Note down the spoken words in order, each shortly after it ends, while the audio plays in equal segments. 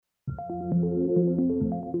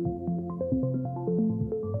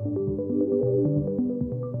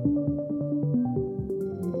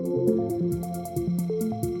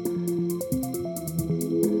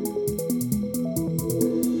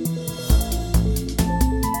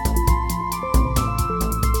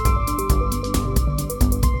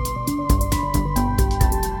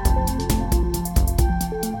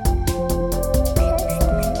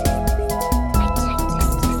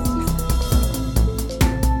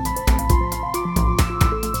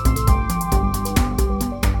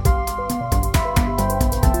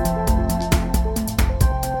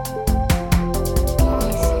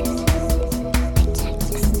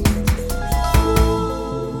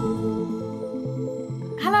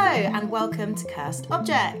Welcome to Cursed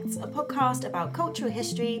Objects, a podcast about cultural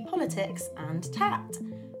history, politics, and tat.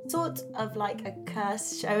 Sort of like a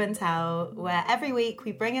cursed show and tell, where every week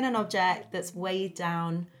we bring in an object that's weighed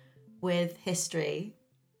down with history.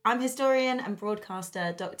 I'm historian and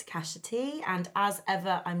broadcaster Dr. Kasia T, and as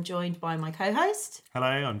ever, I'm joined by my co-host. Hello,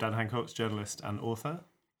 I'm Dan Hancock, journalist and author.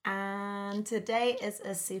 And today is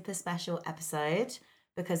a super special episode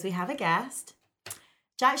because we have a guest.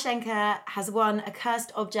 Jack Shenker has won a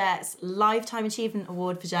Cursed Objects Lifetime Achievement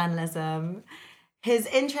Award for journalism. His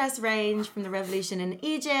interests range from the revolution in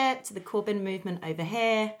Egypt to the Corbyn movement over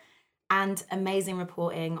here, and amazing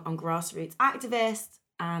reporting on grassroots activists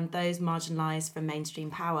and those marginalised from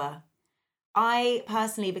mainstream power. I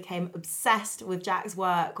personally became obsessed with Jack's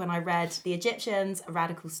work when I read The Egyptians, A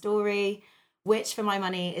Radical Story, which for my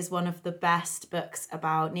money is one of the best books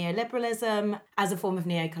about neoliberalism as a form of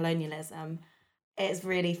neocolonialism. It's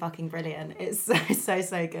really fucking brilliant. It's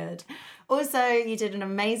so good. Also, you did an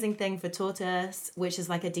amazing thing for Tortoise, which is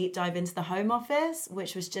like a deep dive into the Home Office,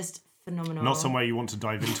 which was just phenomenal. Not somewhere you want to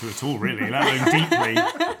dive into at all, really, let alone deeply.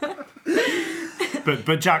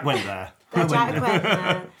 But Jack went there. Jack went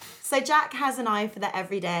there. So Jack has an eye for the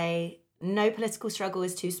everyday. No political struggle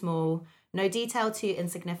is too small. No detail too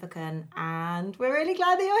insignificant, and we're really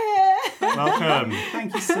glad that you're here. Welcome.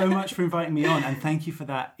 Thank you so much for inviting me on, and thank you for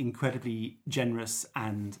that incredibly generous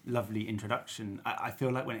and lovely introduction. I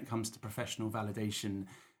feel like when it comes to professional validation,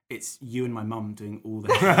 it's you and my mum doing all the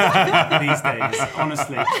these days,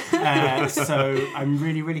 honestly. So I'm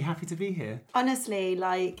really, really happy to be here. Honestly,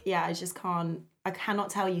 I cannot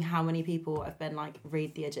tell you how many people have been like,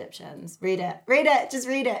 read The Egyptians. Read it, just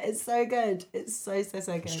read it. It's so good. It's so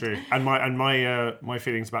good. It's true. And my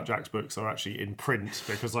feelings about Jack's books are actually in print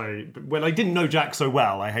because I didn't know Jack so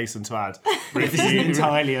well, I hasten to add. This isn't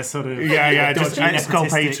entirely a sort of just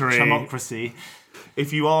exculpatory democracy.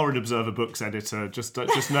 If you are an Observer Books editor, just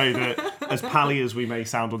know that as pally as we may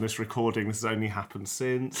sound on this recording, this has only happened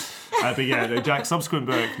since. Jack's subsequent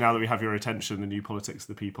book, Now That We Have Your Attention, The New Politics of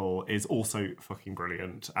the People, is also fucking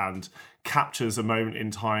brilliant and captures a moment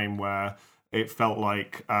in time where it felt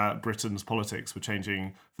like Britain's politics were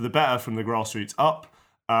changing for the better from the grassroots up.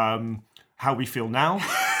 How we feel now.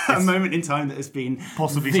 A moment in time that has been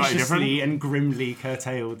possibly viciously and grimly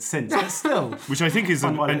curtailed since, but still. Which I think is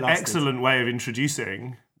an excellent way of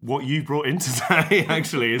introducing what you brought in today,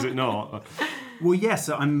 actually, is it not? Well, yes,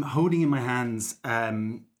 so I'm holding in my hands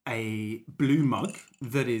a blue mug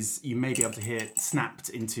that is, you may be able to hear, snapped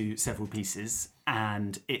into several pieces,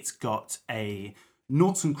 and it's got a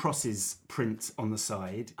noughts and crosses print on the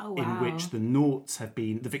side, in which the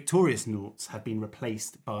victorious noughts have been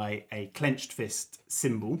replaced by a clenched fist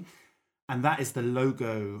symbol. And that is the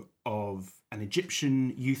logo of an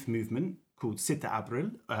Egyptian youth movement called Sitta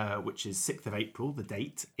Abril, which is 6th of April, the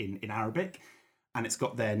date in Arabic. And it's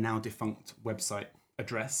got their now defunct website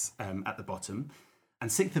address at the bottom. And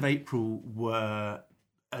 6th of April were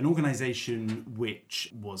an organisation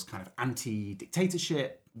which was kind of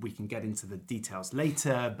anti-dictatorship. We can get into the details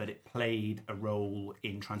later, but it played a role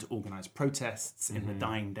in trying to organise protests in the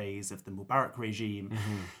dying days of the Mubarak regime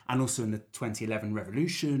and also in the 2011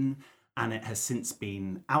 revolution. And it has since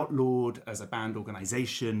been outlawed as a banned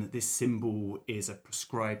organisation. This symbol is a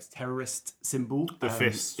prescribed terrorist symbol. The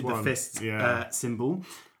fist symbol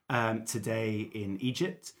today in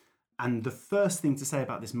Egypt. And the first thing to say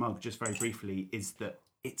about this mug, just very briefly, is that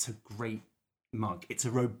it's a great mug. It's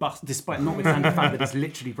a robust, notwithstanding the fact that it's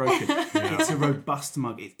literally broken, it's a robust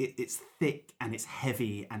mug. It's thick and it's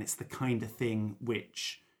heavy, and it's the kind of thing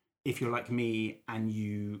which, if you're like me and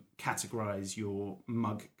you categorise your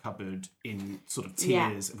mug cupboard in sort of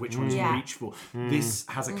tiers of which ones you reach for, this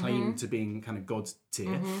has a claim to being kind of God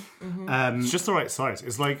tier. It's just the right size.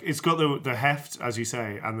 It's like, it's got the heft, as you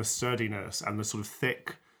say, and the sturdiness and the sort of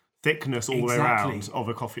thick thickness all the way Exactly. around of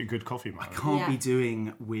a good coffee mug. Can't be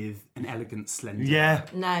doing with an elegant, slender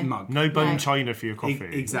No. mug. No bone No. china for your coffee.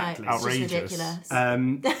 Exactly. No, it's just Outrageous.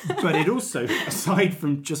 ridiculous. But it also, aside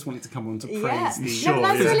from just wanting to come on to praise Yeah. the Sure, No,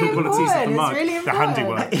 that's yeah. really physical qualities of the important. mug, It's really The important.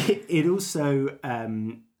 handiwork. it also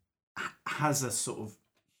has a sort of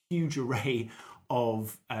huge array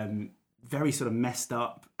of very sort of messed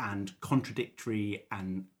up and contradictory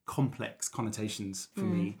and complex connotations for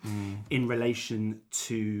me in relation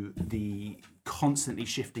to the constantly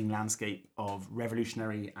shifting landscape of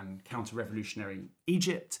revolutionary and counter-revolutionary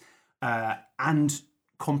Egypt, and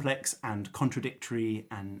complex and contradictory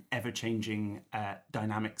and ever-changing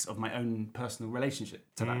dynamics of my own personal relationship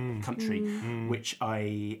to that country, which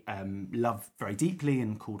I love very deeply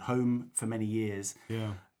and called home for many years.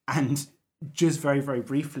 Yeah. And just very, very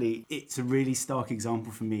briefly, it's a really stark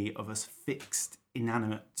example for me of a fixed,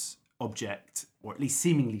 inanimate object, or at least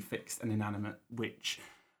seemingly fixed and inanimate, which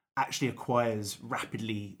actually acquires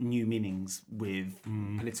rapidly new meanings with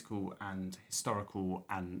political and historical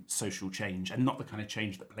and social change, and not the kind of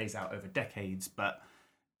change that plays out over decades, but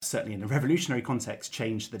certainly in a revolutionary context,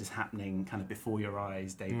 change that is happening kind of before your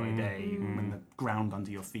eyes, day by day, when the ground under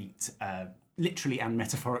your feet literally and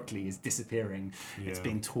metaphorically is disappearing. It's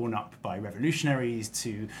being torn up by revolutionaries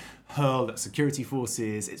to hurl at security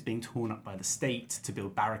forces. It's being torn up by the state to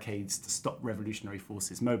build barricades to stop revolutionary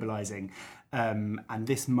forces mobilizing. And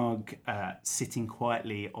this mug sitting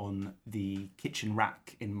quietly on the kitchen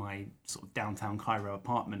rack in my sort of downtown Cairo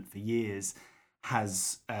apartment for years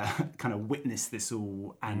has kind of witnessed this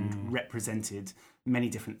all and represented many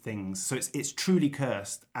different things. So it's truly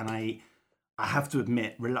cursed, and I have to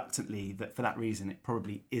admit reluctantly that for that reason it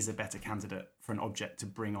probably is a better candidate for an object to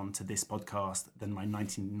bring onto this podcast than my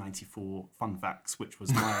 1994 fun facts, which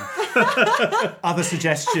was my other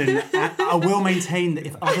suggestion. And I will maintain that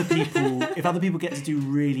if other people get to do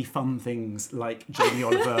really fun things like Jamie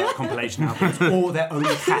Oliver compilation albums or their own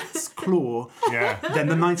cat's claw, then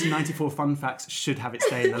the 1994 fun facts should have its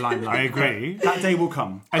day in the limelight. I agree. But that day will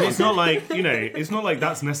come. And it's not like, it's not like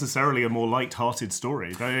that's necessarily a more light-hearted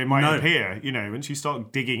story, though it might appear, once you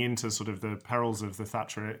start digging into sort of the perils of the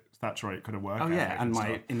Thatcherite kind of work. Oh yeah, ethic and my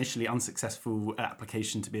stuff. initially unsuccessful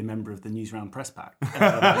application to be a member of the Newsround Press Pack.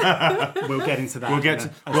 We'll get into that. We'll get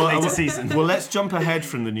to a later season. Well, let's jump ahead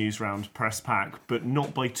from the Newsround Press Pack, but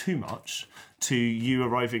not by too much, to you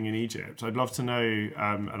arriving in Egypt. I'd love to know,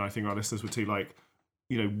 and I think our listeners would too,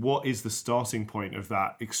 what is the starting point of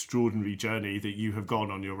that extraordinary journey that you have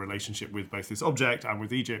gone on your relationship with both this object and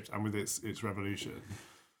with Egypt and with its revolution?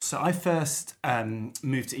 So I first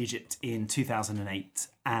moved to Egypt in 2008,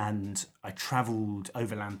 and I travelled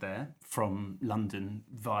overland there from London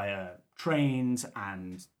via trains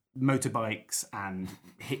and motorbikes and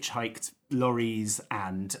hitchhiked lorries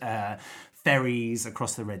and ferries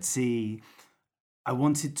across the Red Sea. I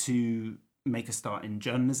wanted to make a start in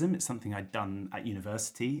journalism. It's something I'd done at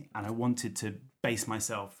university, and I wanted to base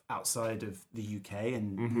myself outside of the UK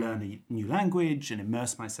and learn a new language and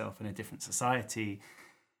immerse myself in a different society.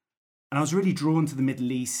 And I was really drawn to the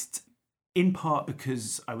Middle East, in part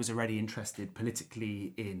because I was already interested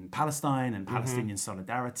politically in Palestine and Palestinian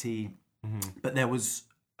solidarity. But there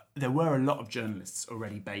were a lot of journalists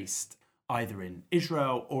already based either in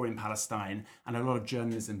Israel or in Palestine, and a lot of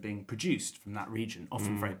journalism being produced from that region,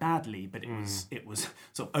 often very badly. But it was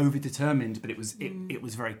sort of overdetermined, but it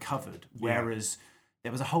was very covered. Whereas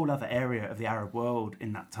there was a whole other area of the Arab world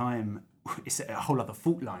in that time, it's a whole other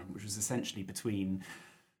fault line, which was essentially between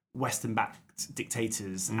Western-backed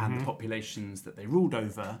dictators and the populations that they ruled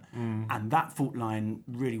over, and that fault line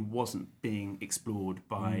really wasn't being explored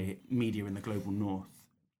by media in the global north.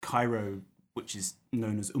 Cairo, which is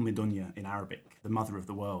known as Dunya in Arabic, the mother of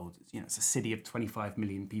the world, it's a city of 25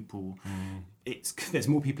 million people. There's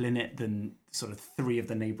more people in it than sort of 3 of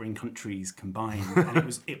the neighbouring countries combined,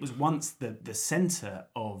 and it was once the centre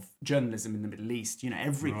of journalism in the Middle East.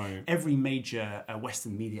 Every major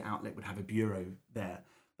Western media outlet would have a bureau there.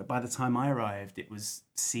 But by the time I arrived, it was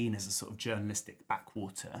seen as a sort of journalistic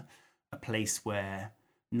backwater, a place where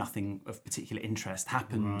nothing of particular interest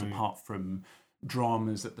happened apart from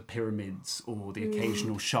dramas at the pyramids or the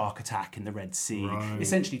occasional shark attack in the Red Sea,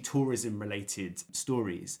 essentially tourism-related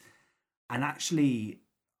stories. And actually,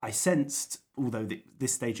 I sensed, although at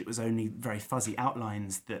this stage it was only very fuzzy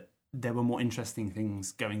outlines, that there were more interesting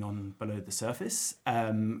things going on below the surface.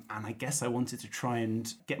 And I guess I wanted to try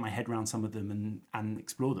and get my head around some of them and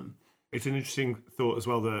explore them. It's an interesting thought as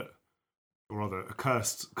well or rather a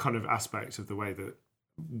cursed kind of aspect of the way that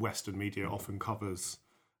Western media often does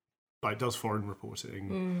foreign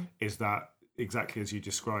reporting, is that exactly as you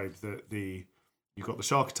described, that the you've got the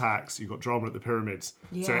shark attacks, you've got drama at the pyramids.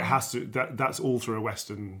 Yeah. So it has to, that's all through a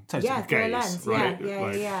Western Totally. Yeah, through a gaze, lens. right?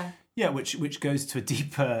 Yeah. Yeah, which goes to a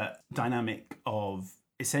deeper dynamic of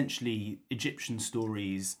essentially Egyptian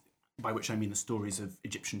stories, by which I mean the stories of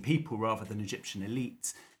Egyptian people rather than Egyptian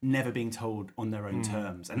elites, never being told on their own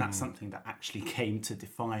terms. And that's something that actually came to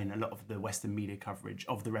define a lot of the Western media coverage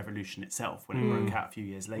of the revolution itself when it broke out a few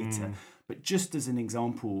years later. But just as an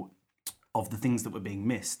example of the things that were being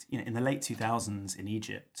missed, in the late 2000s in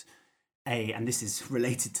Egypt, and this is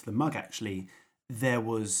related to the mug actually, there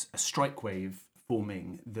was a strike wave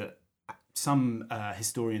forming that some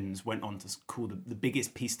historians went on to call the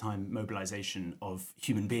biggest peacetime mobilization of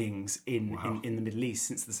human beings in the Middle East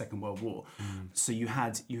since the Second World War. So you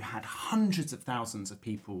had hundreds of thousands of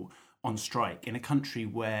people on strike in a country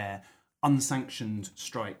where unsanctioned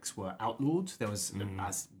strikes were outlawed. There was,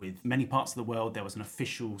 as with many parts of the world, there was an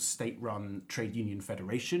official state-run trade union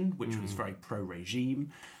federation, which was very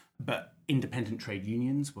pro-regime, but independent trade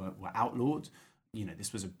unions were outlawed.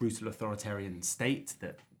 This was a brutal authoritarian state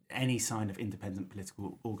that any sign of independent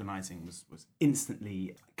political organising was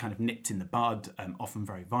instantly kind of nipped in the bud, often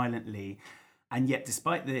very violently. And yet,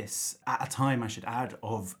 despite this, at a time, I should add,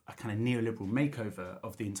 of a kind of neoliberal makeover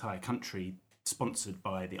of the entire country, sponsored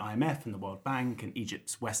by the IMF and the World Bank and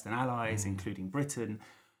Egypt's Western allies, including Britain,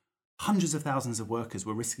 hundreds of thousands of workers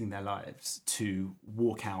were risking their lives to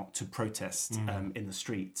walk out, to protest in the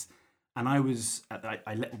streets. And I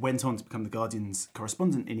went on to become the Guardian's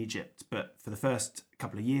correspondent in Egypt, but for the first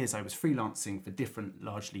couple of years I was freelancing for different,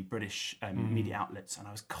 largely British media outlets, and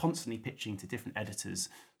I was constantly pitching to different editors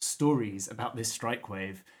stories about this strike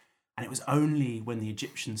wave. And it was only when the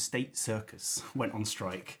Egyptian state circus went on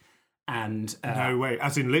strike. And no way,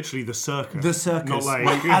 as in literally the circus. The circus, not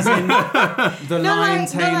like as in the lion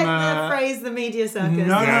tamer. Not like the phrase, the media circus.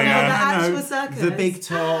 No, the actual circus. The big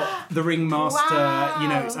top, the ringmaster.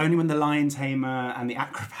 Wow. It's only when the lion tamer and the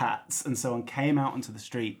acrobats and so on came out onto the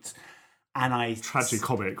street. And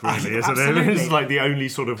tragicomic, really, isn't absolutely. it? It's like the only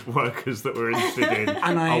sort of workers that we're interested in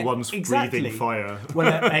are ones breathing fire.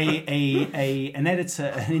 Well, an editor,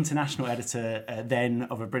 an international editor, then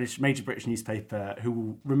of a major British newspaper, who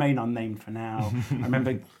will remain unnamed for now. I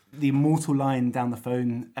remember the immortal line down the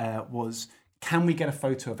phone was, "Can we get a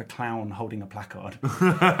photo of a clown holding a placard?"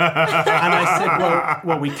 And I said,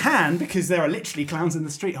 well, we can, because there are literally clowns in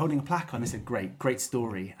the street holding a placard. And they said, great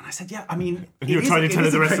story. And I said, yeah, I mean... And you're trying to tell her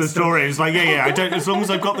the rest of the story. It's like, I don't, as long as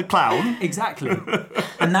I've got the clown. Exactly.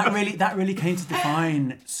 And that really came to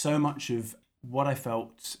define so much of what I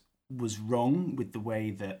felt was wrong with the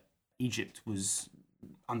way that Egypt was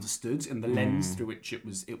understood and the lens through which it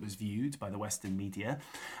was viewed by the Western media.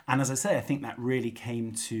 And as I say, I think that really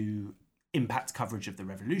came to impact coverage of the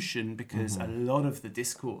revolution, because a lot of the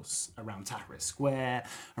discourse around Tahrir Square,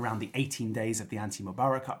 around the 18 days of the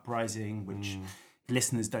anti-Mubarak uprising, which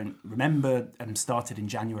listeners don't remember, started in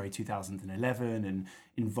January 2011 and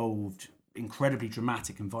involved incredibly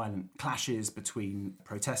dramatic and violent clashes between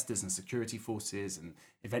protesters and security forces, and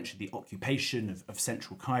eventually the occupation of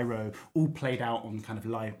central Cairo, all played out on kind of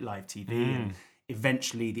live TV. And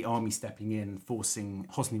eventually the army stepping in, forcing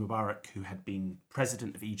Hosni Mubarak, who had been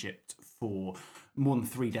president of Egypt for more than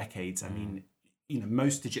 3 decades. I mean,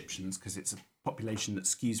 most Egyptians, because it's a population that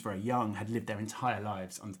skews very young, had lived their entire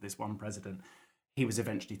lives under this one president. He was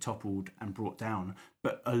eventually toppled and brought down.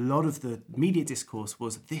 But a lot of the media discourse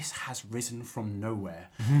was, this has risen from nowhere.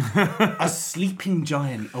 A sleeping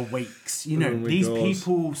giant awakes. These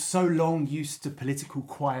people, so long used to political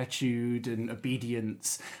quietude and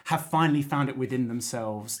obedience, have finally found it within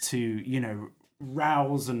themselves to,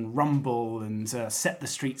 rouse and rumble and set the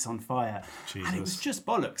streets on fire. Jesus. And it was just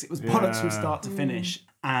bollocks. It was bollocks from start to finish.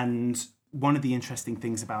 And one of the interesting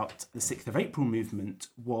things about the 6th of April movement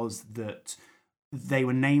was that they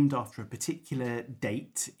were named after a particular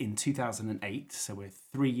date in 2008, so we're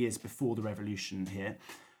 3 years before the revolution here,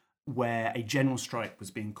 where a general strike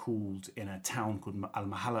was being called in a town called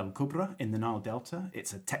Al-Mahala Al-Kubra in the Nile Delta.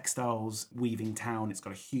 It's a textiles weaving town. It's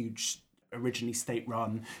got a huge, originally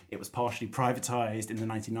state-run. It was partially privatised in the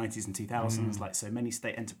 1990s and 2000s, like so many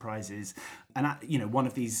state enterprises. And, one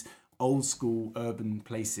of these old school urban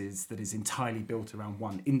places that is entirely built around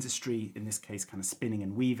one industry, in this case kind of spinning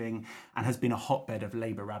and weaving, and has been a hotbed of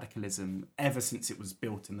labour radicalism ever since it was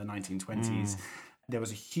built in the 1920s. There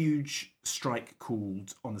was a huge strike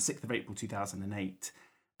called on the 6th of April 2008,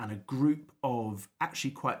 and a group of actually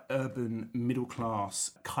quite urban,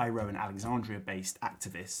 middle-class Cairo and Alexandria-based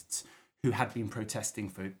activists who had been protesting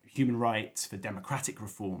for human rights, for democratic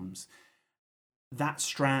reforms, that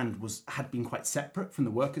strand had been quite separate from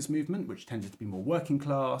the workers' movement, which tended to be more working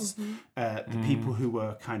class. The people who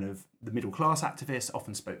were kind of the middle class activists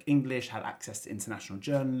often spoke English, had access to international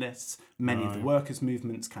journalists. Many of the workers'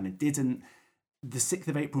 movements kind of didn't. The 6th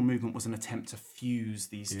of April movement was an attempt to fuse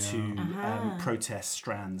these two protest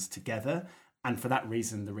strands together. And for that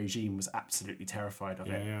reason, the regime was absolutely terrified of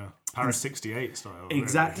it. Yeah. Paris 68 style.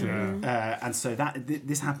 Exactly. Really. And so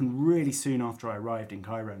this happened really soon after I arrived in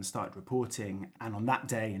Cairo and started reporting. And on that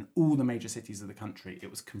day, in all the major cities of the country,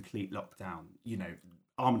 it was complete lockdown. You know,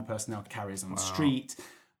 armed personnel carriers on the street,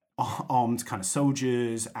 armed kind of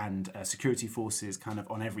soldiers and security forces kind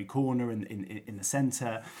of on every corner in the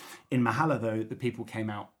centre. In Mahala, though, the people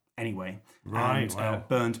came out anyway. Right. And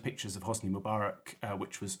burned pictures of Hosni Mubarak,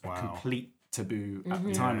 which was a complete taboo at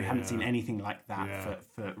the time. We hadn't seen anything like that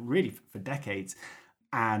for decades.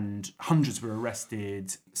 And hundreds were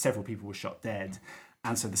arrested, several people were shot dead.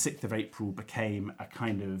 And so the 6th of April became a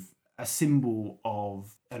kind of a symbol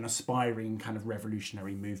of an aspiring kind of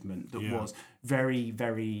revolutionary movement that was very,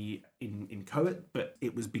 very inchoate, but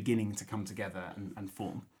it was beginning to come together and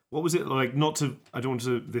form. What was it like? I don't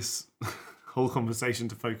want this whole conversation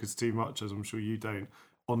to focus too much, as I'm sure you don't,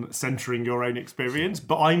 on centering your own experience,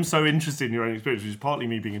 but I'm so interested in your own experience, which is partly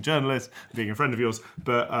me being a journalist, being a friend of yours,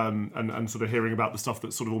 but and sort of hearing about the stuff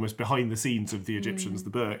that's sort of almost behind the scenes of the Egyptians, the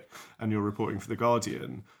book, and you're reporting for The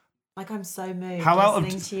Guardian. Like, I'm so moved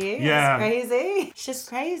listening to you. Yeah. It's crazy. It's just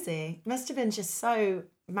crazy. It must have been just so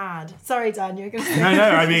mad. Sorry, Dan, you were going to say. No,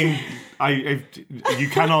 I mean, you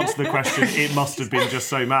can answer the question, it must have been just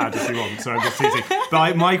so mad if you want, so I'm just teasing.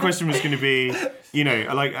 But my question was going to be, you know,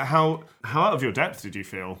 like, how out of your depth did you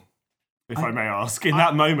feel, if I may ask, in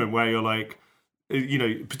that moment where you're like, you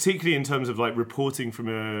know, particularly in terms of like reporting from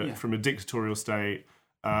a dictatorial state,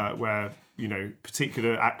 where, you know,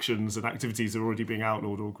 particular actions and activities are already being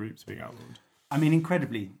outlawed or groups being outlawed? I mean,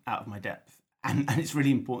 incredibly out of my depth. And it's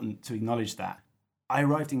really important to acknowledge that. I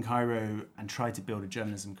arrived in Cairo and tried to build a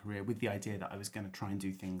journalism career with the idea that I was going to try and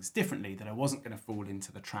do things differently, that I wasn't going to fall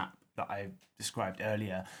into the trap that I described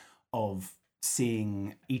earlier of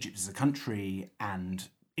seeing Egypt as a country and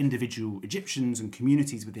individual Egyptians and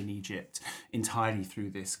communities within Egypt entirely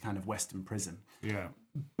through this kind of Western prism. Yeah.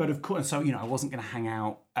 But of course, so, you know, I wasn't going to hang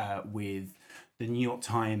out with the New York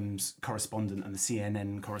Times correspondent and the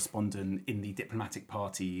CNN correspondent in the diplomatic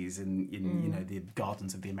parties and in you know, the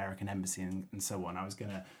gardens of the American embassy and so on. I was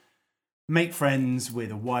going to make friends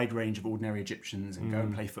with a wide range of ordinary Egyptians and go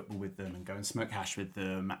and play football with them and go and smoke hash with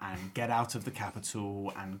them and get out of the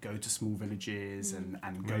capital and go to small villages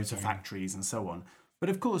and go to factories and so on. But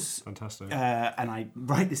of course, fantastic. And I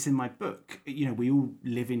write this in my book, you know, we all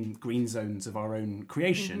live in green zones of our own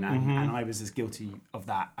creation, and I was as guilty of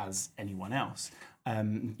that as anyone else.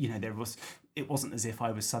 You know, it wasn't as if I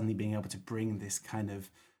was suddenly being able to bring this kind of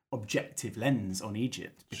objective lens on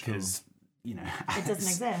Egypt, because you know, it doesn't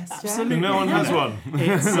exist. Absolutely, no one has one.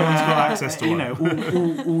 Someone's got access to one. You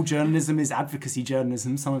know, all journalism is advocacy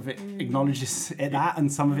journalism. Some of it acknowledges that,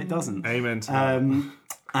 and some of it doesn't. Amen to that.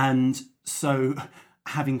 And so,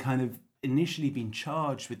 having kind of initially been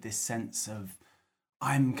charged with this sense of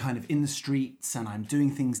I'm kind of in the streets and I'm doing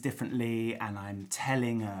things differently and I'm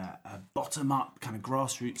telling a bottom-up kind of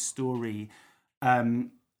grassroots story, I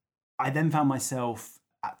then found myself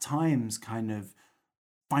at times kind of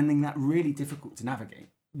finding that really difficult to navigate,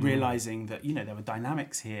 realising that, you know, there were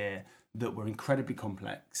dynamics here that were incredibly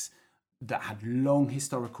complex, that had long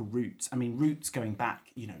historical roots. I mean, roots going back,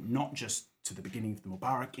 you know, not just to the beginning of the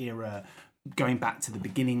Mubarak era, going back to the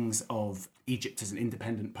beginnings of Egypt as an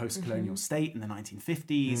independent post-colonial state in the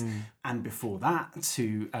 1950s, and before that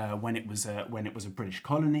to when it was a British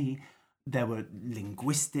colony. There were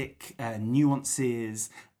linguistic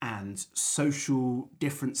nuances and social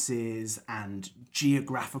differences and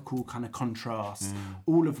geographical kind of contrasts,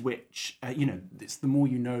 all of which, you know, it's the more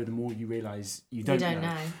you know, the more you realise you don't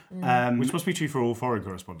know. Which must be true for all foreign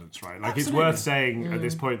correspondents, right? Like, absolutely. It's worth saying at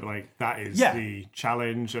this point, like, that is the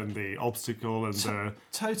challenge and the obstacle and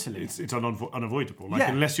totally. It's unavoidable. Like,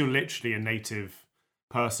 unless you're literally a native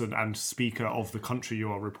person and speaker of the country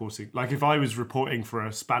you are reporting. Like, if I was reporting for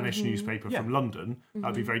a Spanish newspaper from London,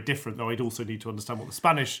 that'd be very different, though I'd also need to understand what the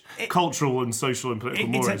Spanish cultural and social and political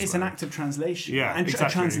mores it's an act of translation. Yeah, and exactly.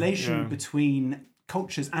 a translation between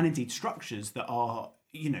cultures and indeed structures that are,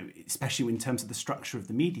 you know, especially in terms of the structure of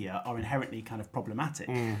the media, are inherently kind of problematic.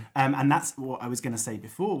 And that's what I was going to say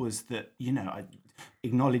before, was that, you know, I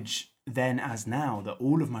acknowledge then as now that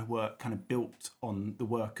all of my work kind of built on the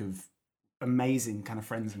work of amazing kind of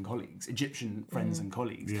friends and colleagues, Egyptian friends and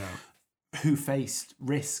colleagues, who faced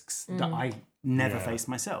risks that I never faced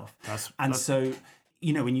myself. So,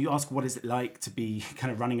 when you ask what is it like to be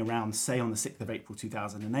kind of running around, say on the 6th of April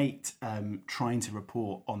 2008, trying to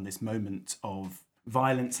report on this moment of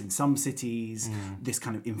violence in some cities, this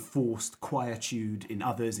kind of enforced quietude in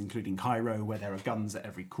others, including Cairo, where there are guns at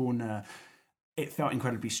every corner. It felt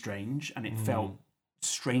incredibly strange, and it felt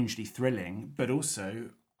strangely thrilling, but also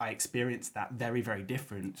I experienced that very, very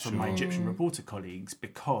different from my Egyptian reporter colleagues,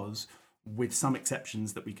 because with some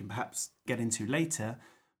exceptions that we can perhaps get into later,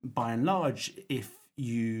 by and large, if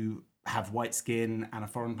you have white skin and a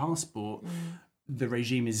foreign passport, the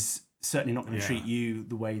regime is certainly not going to treat you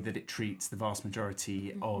the way that it treats the vast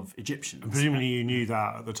majority of Egyptians. And presumably you knew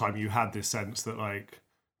that at the time. You had this sense that like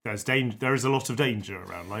there's danger, there is a lot of danger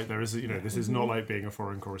around. Like there is, this is not like being a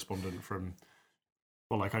foreign correspondent from.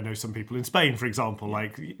 Well, like I know some people in Spain, for example,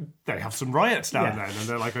 like they have some riots down there, and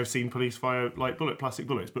they're like, I've seen police fire like plastic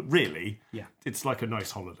bullets, but really, it's like a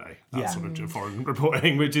nice holiday. That sort of foreign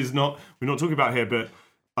reporting, which is not we're not talking about here. But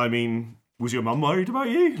I mean, was your mum worried about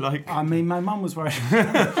you? Like, I mean, my mum was worried.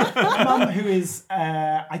 My mum, who is,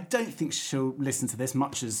 I don't think she'll listen to this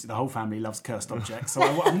much as the whole family loves cursed objects, so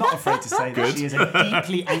I'm not afraid to say that she is a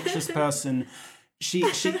deeply anxious person. She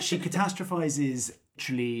catastrophizes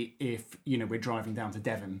actually if we're driving down to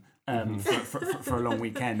Devon for a long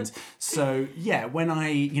weekend. So when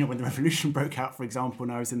when the revolution broke out, for example,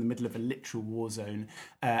 and I was in the middle of a literal war zone,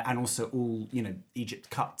 and also all Egypt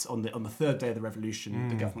cut on the third day of the revolution,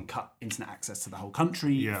 the government cut internet access to the whole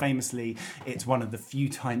country. Famously, it's one of the few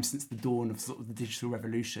times since the dawn of sort of the digital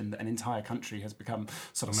revolution that an entire country has become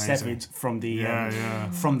sort of severed from the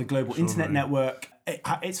from the global internet network.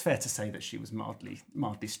 It's fair to say that she was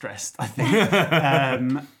mildly stressed, I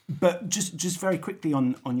think. But just very quickly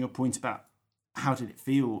on your point about how did it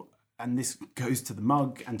feel, and this goes to the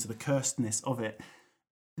mug and to the cursedness of it,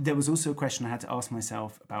 there was also a question I had to ask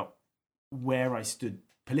myself about where I stood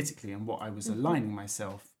politically and what I was aligning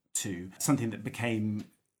myself to, something that became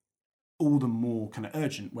all the more kind of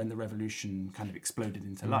urgent when the revolution kind of exploded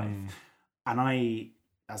into life. And I,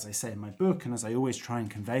 as I say in my book, and as I always try and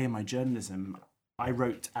convey in my journalism, I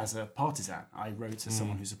wrote as a partisan. I wrote as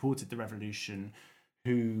someone who supported the revolution,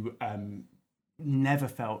 who never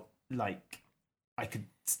felt like I could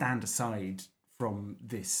stand aside from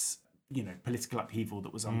this, political upheaval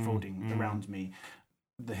that was unfolding around me.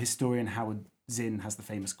 The historian Howard Zinn has the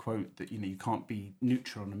famous quote that, you can't be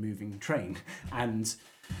neutral on a moving train. And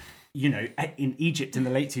in Egypt in the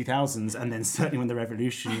late 2000s, and then certainly when the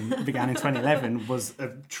revolution began in 2011, was a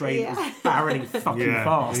train that was barreling fucking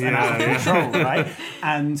fast and out of control, right?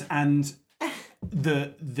 And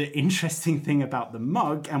the interesting thing about the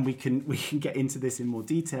mug, and we can get into this in more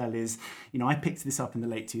detail, is I picked this up in the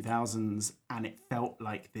late 2000s, and it felt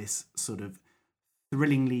like this sort of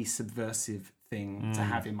thrillingly subversive thing to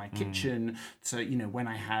have in my kitchen. So when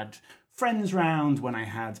I had friends round, when I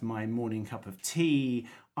had my morning cup of tea,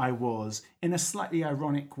 I was, in a slightly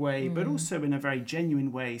ironic way, but also in a very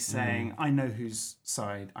genuine way, saying, I know whose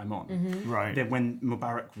side I'm on. Right. Then when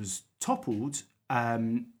Mubarak was toppled,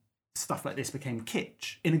 stuff like this became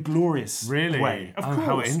kitsch in a glorious way. Of course.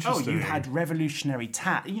 How interesting. You had revolutionary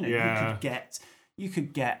tat. You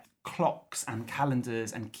could get clocks and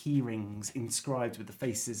calendars and key rings inscribed with the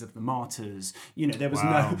faces of the martyrs. There was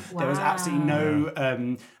there was absolutely no,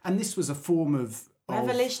 and this was a form of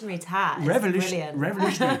revolutionary tat.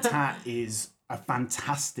 Revolutionary tat is a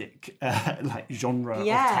fantastic genre of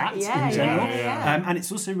tat in general. And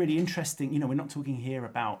it's also really interesting. We're not talking here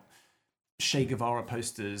about Che Guevara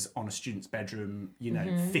posters on a student's bedroom,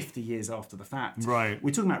 50 years after the fact. Right.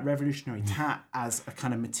 We're talking about revolutionary tat as a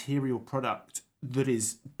kind of material product that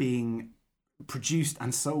is being produced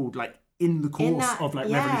and sold in the course of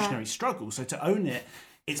revolutionary struggle. So to own it,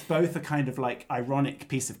 it's both a kind of ironic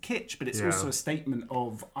piece of kitsch, but it's also a statement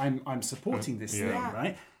of I'm supporting this thing,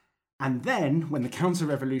 right? And then when the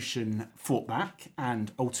counter-revolution fought back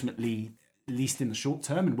and ultimately, at least in the short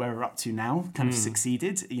term and where we're up to now, kind of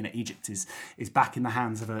succeeded, Egypt is back in the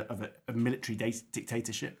hands of a military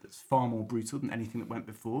dictatorship that's far more brutal than anything that went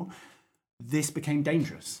before. This became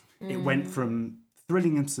dangerous. It went from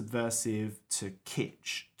thrilling and subversive to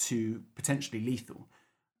kitsch to potentially lethal.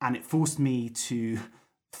 And it forced me to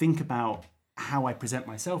think about how I present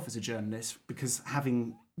myself as a journalist, because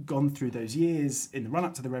having gone through those years in the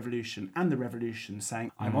run-up to the revolution and the revolution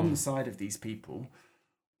saying, I'm on the side of these people,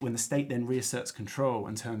 when the state then reasserts control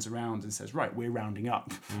and turns around and says, right, we're rounding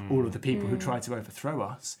up all of the people who tried to overthrow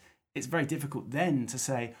us, it's very difficult then to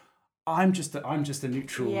say, I'm just a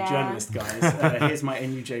neutral journalist, guys. Here's my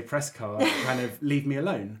NUJ press card. Kind of leave me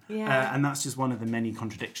alone. And that's just one of the many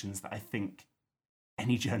contradictions that I think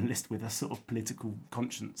any journalist with a sort of political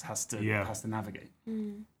conscience has to navigate.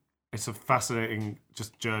 it's a fascinating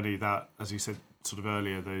just journey that, as you said sort of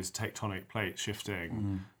earlier, those tectonic plates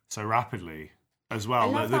shifting so rapidly as well.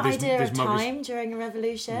 I love that idea of time during a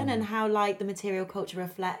revolution and how like the material culture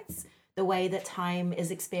reflects the way that time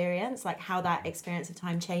is experienced, like how that experience of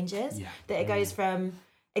time changes. Yeah. That it goes from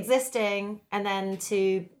existing and then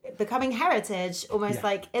to becoming heritage almost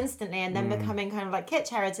like instantly, and then becoming kind of like kitsch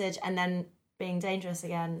heritage, and then being dangerous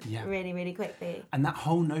again really, really quickly. And that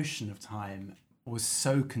whole notion of time was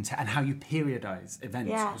so and how you periodize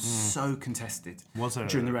events was so contested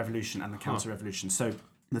during the revolution and the counter-revolution. So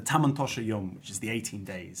the Tamantosha Yom, which is the 18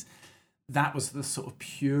 days, that was the sort of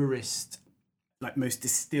purest, like most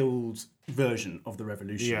distilled version of the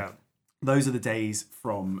revolution. Yeah. Those are the days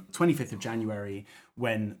from 25th of January,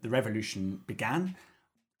 when the revolution began,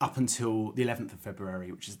 up until the 11th of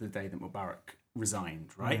February, which is the day that Mubarak resigned,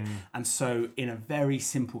 right? And so in a very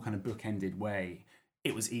simple kind of bookended way,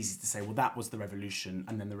 it was easy to say, well, that was the revolution,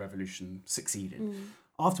 and then the revolution succeeded.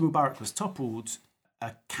 After Mubarak was toppled,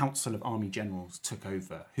 a council of army generals took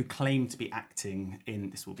over who claimed to be acting in,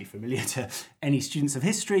 this will be familiar to any students of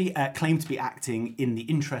history, claimed to be acting in the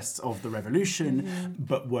interests of the revolution,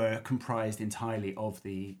 but were comprised entirely of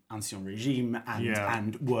the Ancien Regime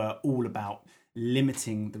and were all about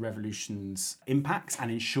limiting the revolution's impacts and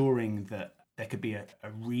ensuring that there could be a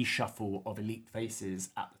reshuffle of elite faces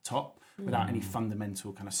at the top without any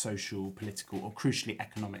fundamental kind of social, political, or crucially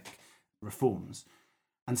economic reforms.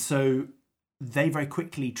 And so they very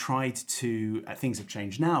quickly tried to, things have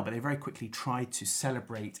changed now, but they very quickly tried to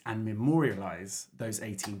celebrate and memorialise those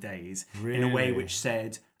 18 days in a way which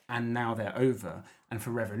said, and now they're over. And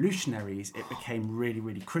for revolutionaries, it became really,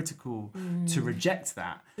 really critical to reject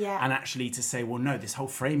that and actually to say, well, no, this whole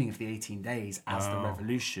framing of the 18 days as the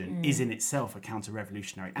revolution is in itself a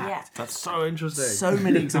counter-revolutionary act. That's so interesting. So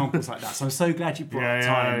many examples like that. So I'm so glad you brought up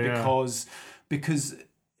time because,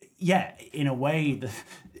 in a way,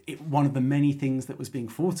 one of the many things that was being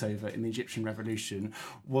fought over in the Egyptian revolution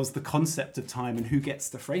was the concept of time and who gets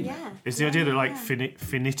to frame it. It's the idea that like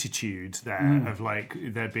finitude there of like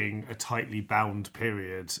there being a tightly bound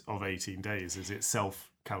period of 18 days is itself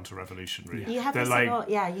counter-revolutionary. You have this a lot,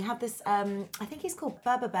 you have this, I think he's called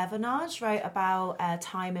Berber Bevanage, wrote about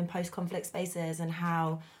time in post-conflict spaces and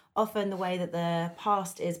how often the way that the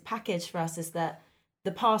past is packaged for us is that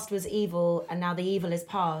the past was evil and now the evil is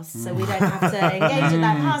past, so we don't have to engage in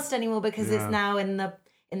that past anymore because it's now in the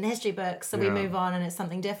history books, so we move on and it's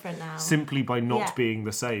something different now. Simply by not being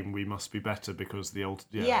the same, we must be better because the old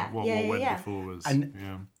what went before was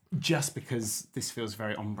just because this feels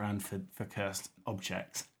very on brand for cursed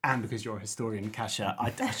objects, and because you're a historian, Kasia,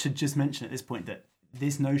 I should just mention at this point that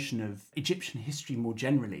this notion of Egyptian history more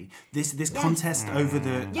generally, this contest over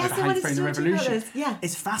the how you frame the revolution,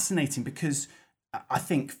 it's fascinating because I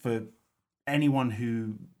think for anyone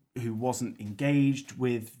who wasn't engaged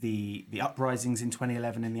with the uprisings in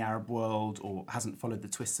 2011 in the Arab world or hasn't followed the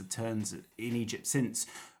twists of turns in Egypt since,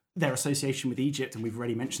 their association with Egypt, and we've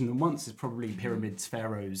already mentioned them once, is probably pyramids,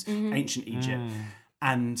 pharaohs, ancient Egypt.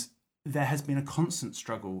 And there has been a constant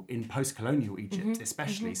struggle in post-colonial Egypt,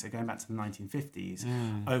 especially, so going back to the 1950s,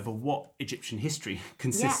 over what Egyptian history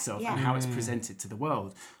consists of and how it's presented to the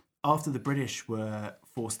world. After the British were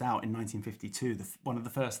forced out in 1952, one of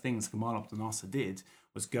the first things Gamal Abdel Nasser did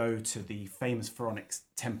was go to the famous pharaonic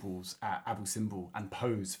temples at Abu Simbel and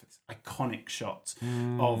pose for this iconic shot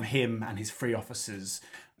of him and his free officers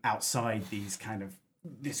outside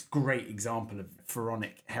this great example of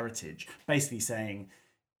pharaonic heritage, basically saying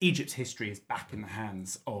Egypt's history is back in the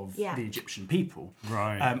hands of the Egyptian people.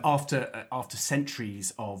 Right. After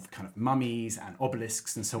centuries of kind of mummies and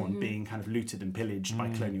obelisks and so on being kind of looted and pillaged by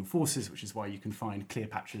colonial forces, which is why you can find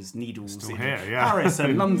Cleopatra's needles in Paris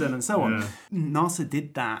and London and so on. Nasser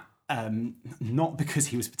did that not because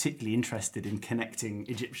he was particularly interested in connecting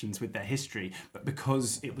Egyptians with their history, but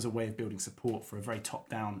because it was a way of building support for a very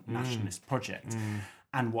top-down nationalist project.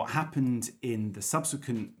 And what happened in the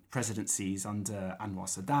subsequent presidencies under Anwar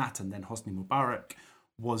Sadat and then Hosni Mubarak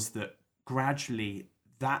was that gradually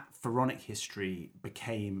that pharaonic history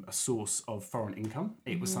became a source of foreign income.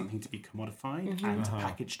 It was something to be commodified and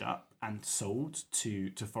packaged up and sold to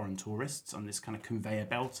foreign tourists on this kind of conveyor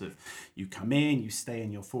belt of you come in, you stay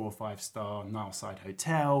in your 4 or 5 star Nileside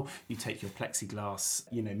hotel, you take your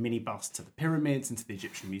plexiglass, minibus to the pyramids and to the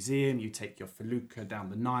Egyptian Museum, you take your felucca down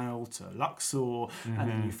the Nile to Luxor, and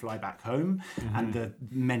then you fly back home. And the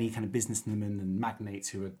many kind of businessmen and magnates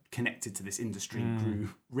who were connected to this industry grew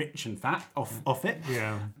rich and fat off it.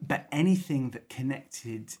 Yeah. But anything that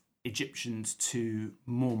connected Egyptians to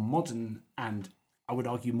more modern and I would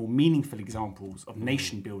argue more meaningful examples of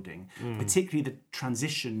nation building, particularly the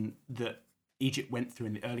transition that Egypt went through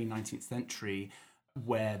in the early 19th century,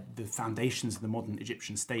 where the foundations of the modern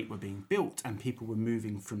Egyptian state were being built and people were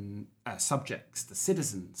moving from subjects to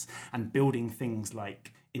citizens and building things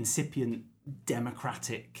like incipient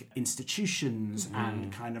democratic institutions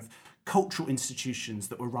and kind of cultural institutions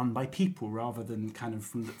that were run by people rather than kind of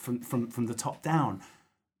from the top down.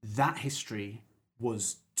 That history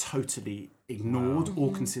was totally ignored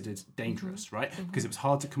or considered dangerous, right? Because it was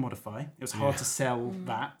hard to commodify. It was hard to sell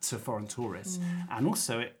that to foreign tourists. And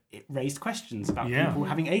also it raised questions about people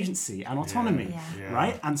having agency and autonomy,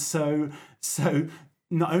 right? And so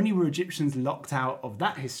not only were Egyptians locked out of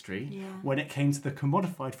that history, when it came to the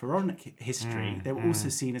commodified pharaonic history, they were also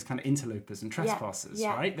seen as kind of interlopers and trespassers,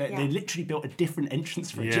 right? They literally built a different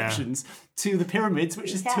entrance for Egyptians to the pyramids,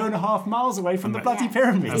 which is 2.5 miles away from the bloody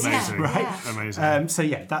pyramids. Amazing. Right? Amazing. So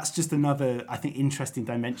that's just another, I think, interesting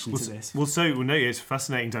dimension to this. No, it's a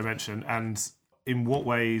fascinating dimension. And in what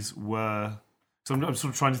ways were... So I'm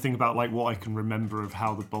sort of trying to think about like what I can remember of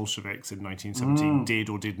how the Bolsheviks in 1917 did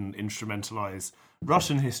or didn't instrumentalise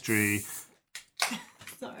Russian history.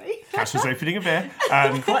 Sorry. Cash was opening a beer.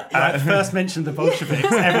 First mentioned the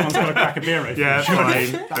Bolsheviks, everyone's got to crack a beer open. Yeah,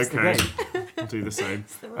 fine. That's the Okay. game. I'll do the same.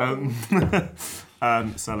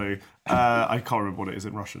 Salut. I can't remember what it is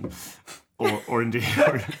in Russian. Or indeed,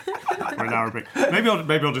 or in Arabic. Maybe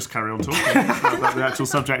I'll just carry on talking about the actual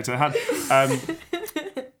subject at hand.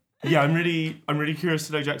 I'm really curious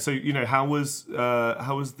to know, Jack. So how was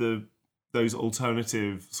those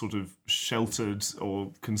alternative sort of sheltered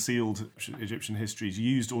or concealed Egyptian histories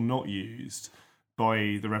used or not used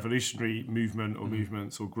by the revolutionary movement or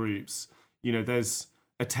movements or groups? There's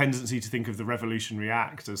a tendency to think of the Revolutionary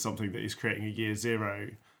Act as something that is creating a year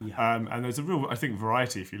zero. And there's a real, I think,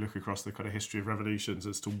 variety if you look across the kind of history of revolutions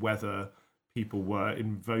as to whether people were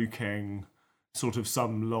invoking sort of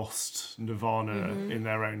some lost nirvana in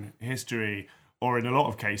their own history, or in a lot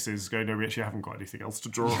of cases go, no, we actually haven't got anything else to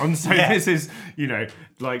draw on. So this is,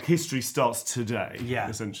 like history starts today,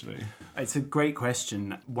 essentially. It's a great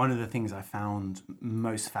question. One of the things I found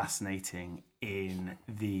most fascinating in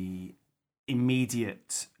the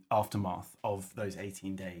immediate aftermath of those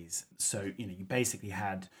 18 days. So, you basically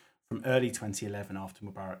had from early 2011 after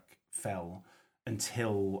Mubarak fell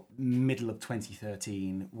until middle of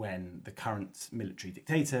 2013 when the current military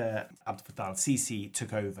dictator Abdel Fattah al-Sisi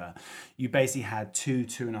took over. You basically had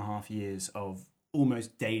 2.5 years of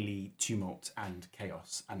almost daily tumult and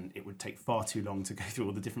chaos, and it would take far too long to go through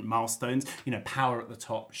all the different milestones. Power at the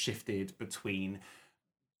top shifted between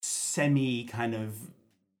semi kind of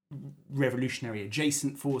revolutionary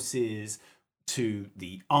adjacent forces to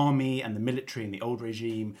the army and the military and the old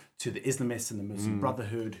regime, to the Islamists and the Muslim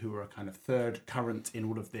Brotherhood, who were a kind of third current in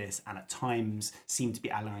all of this, and at times seemed to be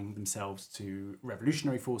allying themselves to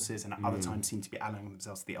revolutionary forces, and at other times seemed to be allying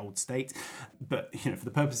themselves to the old state. But for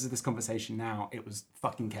the purposes of this conversation now, it was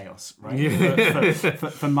fucking chaos, right?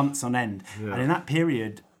 For months on end. And in that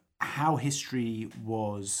period, how history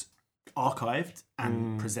was archived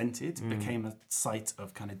and presented became a site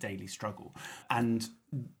of kind of daily struggle. And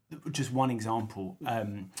just one example,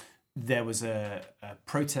 there was a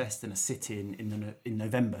protest and a sit-in in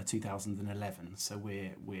November 2011. So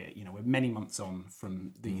we're many months on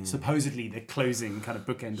from the supposedly the closing kind of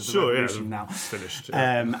bookend of the revolution now. Finished.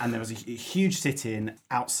 And there was a huge sit-in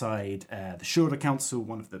outside the Shura Council,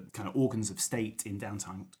 one of the kind of organs of state in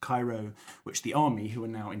downtown Cairo, which the army, who are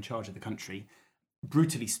now in charge of the country,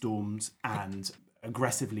 brutally stormed and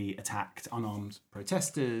aggressively attacked unarmed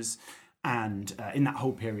protesters. And in that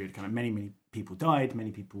whole period, kind of many people died,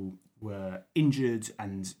 many people were injured,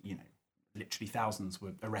 and literally thousands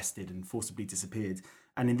were arrested and forcibly disappeared.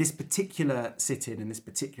 And in this particular sit-in, in this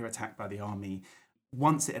particular attack by the army,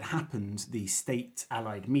 once it had happened, the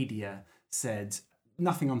state-allied media said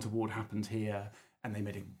nothing untoward happened here, and they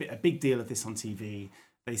made a big deal of this on TV.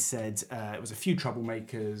 They said it was a few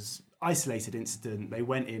troublemakers, isolated incident. They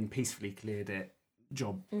went in, peacefully cleared it,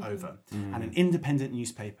 job over. And an independent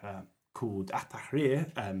newspaper called At-Tahrir,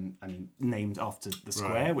 named after the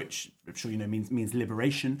square, which I'm sure means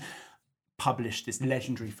liberation, published this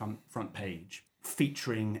legendary front page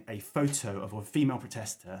featuring a photo of a female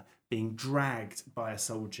protester being dragged by a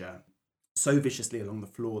soldier so viciously along the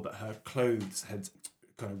floor that her clothes had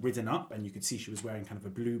kind of ridden up, and you could see she was wearing kind of a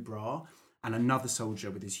blue bra, and another soldier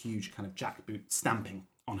with his huge kind of jackboot stamping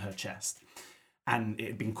on her chest. And it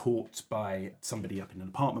had been caught by somebody up in an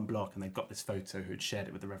apartment block, and they got this photo who had shared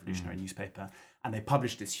it with the revolutionary newspaper. And they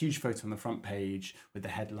published this huge photo on the front page with the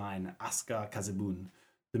headline, Askar Kazabun,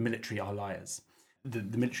 the military are liars.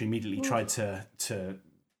 The military immediately tried to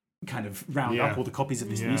kind of round up all the copies of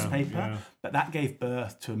this newspaper, but that gave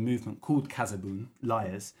birth to a movement called Kazabun,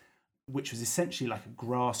 Liars, which was essentially like a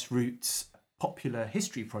grassroots popular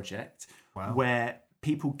history project Wow. where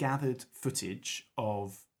people gathered footage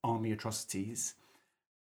of army atrocities,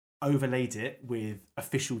 overlaid it with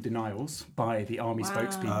official denials by the army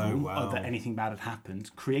spokespeople that anything bad had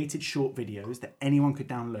happened, created short videos that anyone could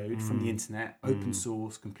download from the internet, open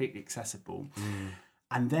source, completely accessible,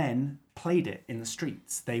 and then played it in the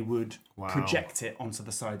streets. They would project it onto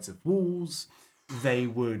the sides of walls. They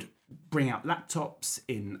would bring out laptops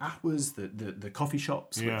in ahwas, the coffee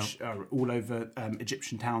shops, which are all over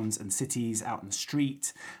Egyptian towns and cities, out in the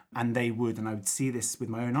street. And they would, and I would see this with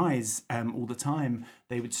my own eyes all the time,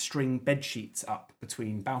 they would string bed sheets up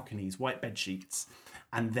between balconies, white bed sheets,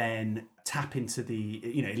 and then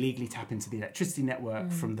illegally tap into the electricity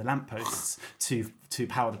network from the lampposts to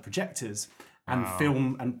power the projectors and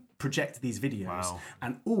film and project these videos. Wow.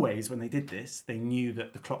 And always when they did this, they knew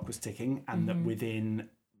that the clock was ticking and that within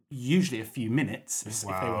usually a few minutes, if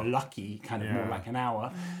they were lucky, kind of more like an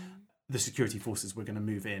hour, the security forces were going to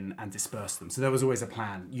move in and disperse them. So there was always a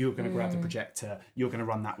plan. You're going to grab the projector, you're going to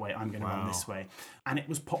run that way, I'm going to run this way. And it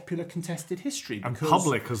was popular contested history. And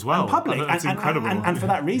public as well. And public. That's incredible. And for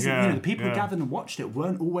that reason, the people who gathered and watched it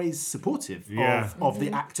weren't always supportive of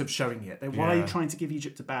the act of showing it. Why are you trying to give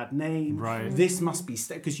Egypt a bad name? Right. This must be...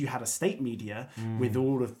 Because you had a state media with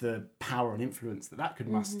all of the power and influence that could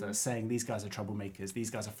muster, saying these guys are troublemakers, these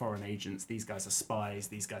guys are foreign agents, these guys are spies,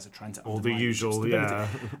 these guys are trying to all the usual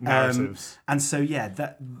narratives. And so,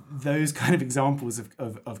 those kind of examples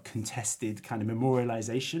of contested kind of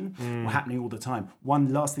memorialization were happening all the time.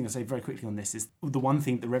 One last thing I'll say very quickly on this is the one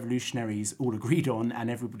thing the revolutionaries all agreed on and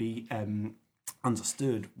everybody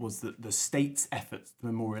understood was that the state's efforts to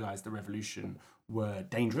memorialize the revolution were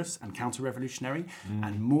dangerous and counter-revolutionary.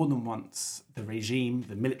 And more than once, the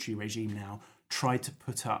military regime now, tried to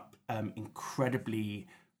put up incredibly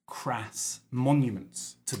crass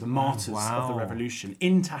monuments to the martyrs of the revolution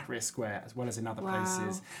in Tahrir Square as well as in other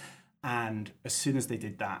places. And as soon as they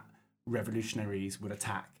did that, revolutionaries would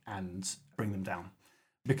attack and bring them down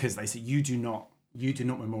because they said, you do not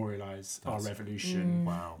memorialize our revolution.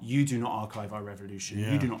 You do not archive our revolution.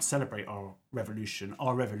 You do not celebrate our revolution.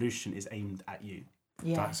 Our revolution is aimed at you.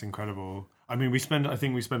 That's incredible. I mean, I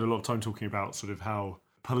think we spend a lot of time talking about sort of how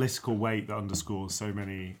political weight that underscores so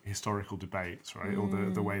many historical debates, right? Or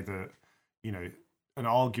the way that, an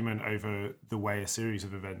argument over the way a series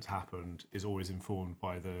of events happened is always informed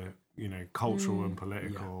by the, cultural and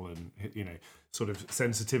political and, sort of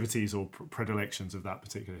sensitivities or predilections of that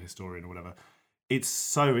particular historian or whatever. It's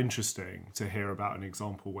so interesting to hear about an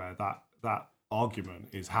example where that argument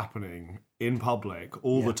is happening in public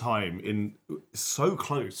all the time, in so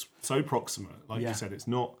close, so proximate. Like you said, it's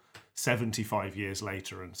not 75 years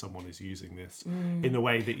later and someone is using this in the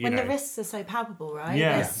way that, when the risks are so palpable, right?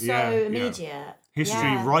 Yeah, they're so immediate.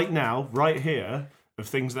 History right now, right here, of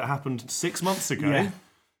things that happened 6 months ago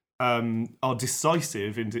are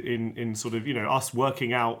decisive in sort of, us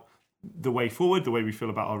working out the way forward, the way we feel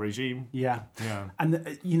about our regime.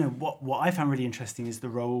 And what I found really interesting is the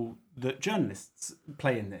role that journalists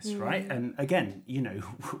play in this, right? And again,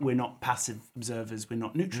 we're not passive observers, we're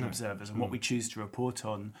not neutral observers, and what we choose to report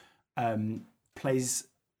on plays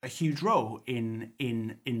a huge role in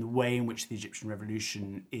the way in which the Egyptian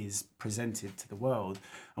revolution is presented to the world.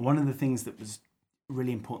 And one of the things that was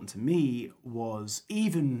really important to me was,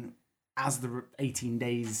 even as the 18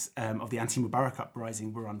 days of the anti-Mubarak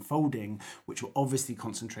uprising were unfolding, which were obviously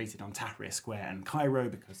concentrated on Tahrir Square and Cairo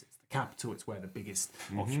because it's the capital, it's where the biggest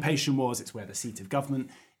occupation was, it's where the seat of government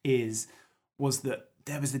is, was that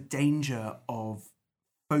there was a danger of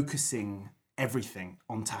focusing everything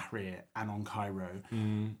on Tahrir and on Cairo,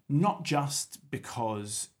 not just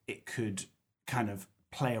because it could kind of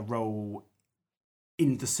play a role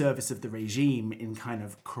in the service of the regime in kind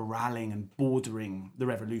of corralling and bordering the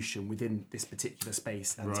revolution within this particular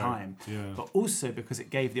space and time, but also because it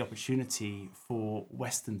gave the opportunity for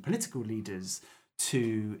Western political leaders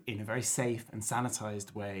to, in a very safe and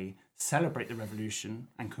sanitized way, celebrate the revolution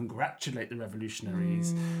and congratulate the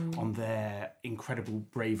revolutionaries on their incredible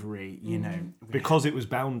bravery, Because it was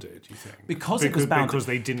bounded, you think? Because it was bounded. Because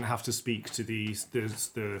they didn't have to speak to the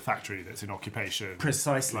factory that's in occupation.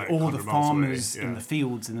 Precisely. All the farmers in the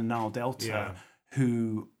fields in the Nile Delta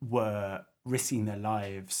who were risking their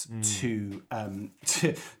lives to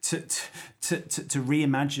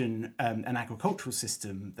reimagine an agricultural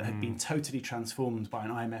system that had been totally transformed by an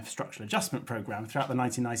IMF structural adjustment program throughout the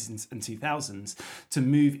 1990s and 2000s to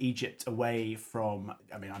move Egypt away from,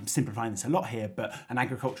 I mean, I'm simplifying this a lot here, but an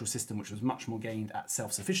agricultural system which was much more gained at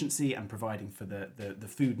self-sufficiency and providing for the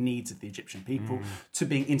food needs of the Egyptian people, to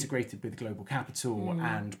being integrated with global capital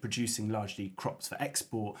and producing largely crops for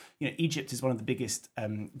export. You know, Egypt is one of the biggest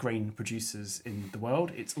grain producers in the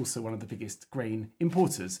world. It's also one of the biggest grain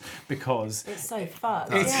importers because it's so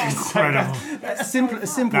fucked. It's incredible. A simple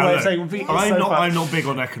way of saying I'm not big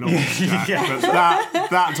on economics, but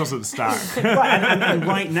that doesn't stack. Right, and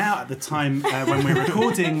right now, at the time when we're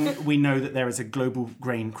recording, we know that there is a global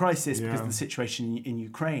grain crisis because of the situation in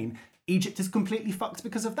Ukraine. Egypt is completely fucked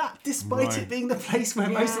because of that, despite it being the place where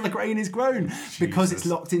most of the grain is grown, because it's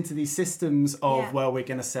locked into these systems of, well, we're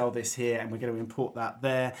going to sell this here and we're going to import that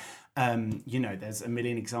there. You know, there's a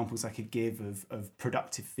million examples I could give of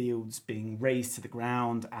productive fields being razed to the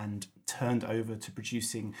ground and turned over to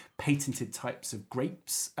producing patented types of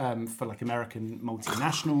grapes for like American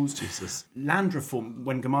multinationals. Jesus. Land reform.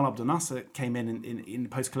 When Gamal Abdel Nasser came in the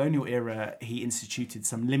post-colonial era, he instituted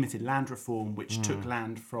some limited land reform, which took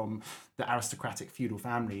land from the aristocratic feudal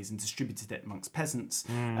families and distributed it amongst peasants.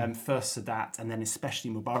 First Sadat and then especially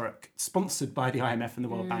Mubarak, sponsored by the IMF and the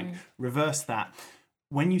World Bank, reversed that.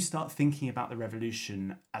 When you start thinking about the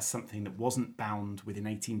revolution as something that wasn't bound within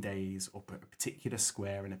 18 days or a particular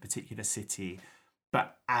square in a particular city,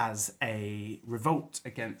 but as a revolt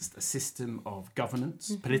against a system of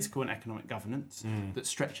governance, political and economic governance, that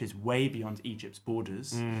stretches way beyond Egypt's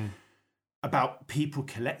borders, about people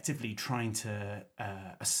collectively trying to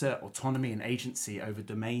assert autonomy and agency over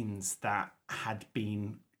domains that had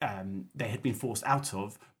been they had been forced out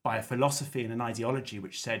of by a philosophy and an ideology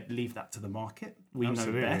which said, leave that to the market. We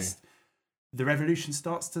know best. The revolution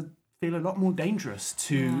starts to feel a lot more dangerous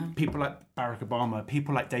to people like Barack Obama,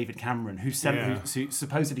 people like David Cameron, who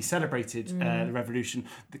supposedly celebrated the revolution.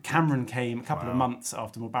 The Cameron came a couple of months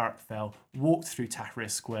after Mubarak fell, walked through Tahrir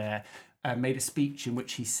Square, made a speech in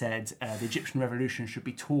which he said the Egyptian revolution should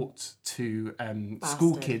be taught to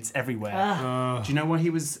school kids everywhere. Do you know why he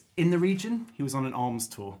was in the region? He was on an arms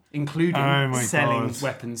tour, including selling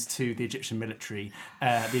weapons to the Egyptian military.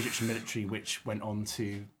 The Egyptian military, which went on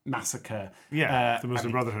to massacre the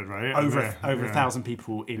Muslim Brotherhood, right? Over 1,000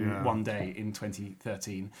 people in one day in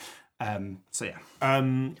 2013.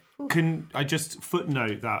 Can I just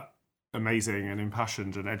footnote that amazing and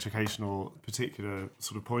impassioned and educational particular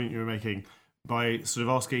sort of point you were making by sort of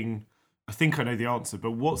asking, I think I know the answer,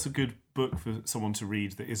 but what's a good book for someone to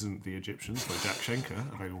read that isn't The Egyptians by Jack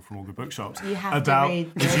Shenker, available from all good bookshops? You have to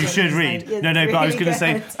read. You should read. No, but I was going to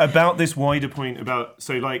say about this wider point about,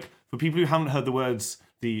 so like for people who haven't heard the words,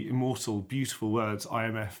 the immortal, beautiful words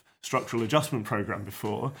IMF structural adjustment program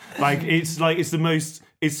before, it's the most,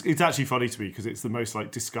 it's actually funny to me because it's the most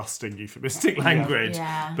like disgusting euphemistic language.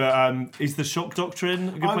 But is the shock doctrine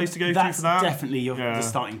a good place to go through for that? That's definitely the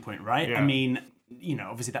starting point, right? I mean, you know,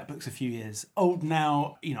 obviously that book's a few years old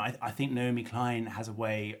now. You know, I think Naomi Klein has a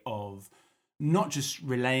way of not just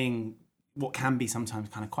relaying what can be sometimes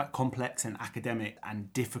kind of quite complex and academic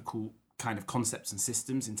and difficult kind of concepts and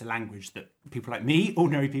systems into language that people like me,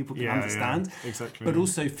 ordinary people, can understand. Exactly. But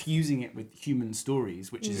also fusing it with human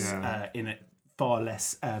stories, which is in a far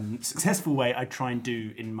less successful way I try and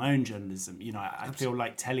do in my own journalism. You know, I feel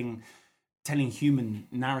like telling human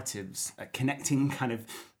narratives, connecting kind of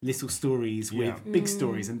little stories with big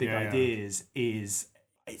stories and big ideas it's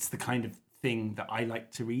the kind of thing that I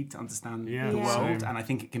like to read to understand the world. Same. And I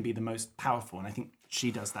think it can be the most powerful. And I think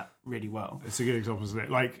she does that really well. It's a good example, isn't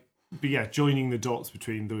it? But yeah, joining the dots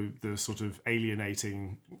between the sort of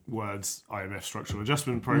alienating words, IMF structural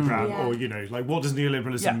adjustment program, or, you know, like what does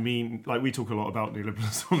neoliberalism mean? Like we talk a lot about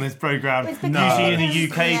neoliberalism on this program, usually in a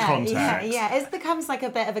UK context. It becomes like a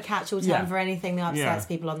bit of a catch-all term for anything that upsets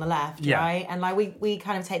people on the left, right? And like we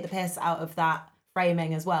kind of take the piss out of that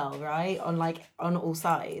framing as well, right? On all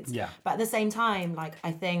sides. Yeah. But at the same time, like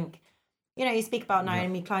I think, you know, you speak about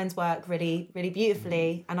Naomi Klein's work really, really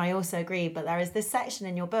beautifully, and I also agree, but there is this section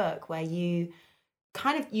in your book where you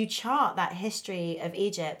chart that history of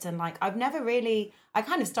Egypt, and like I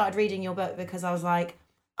kind of started reading your book because I was like,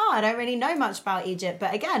 I don't really know much about Egypt,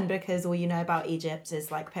 but again, because all you know about Egypt is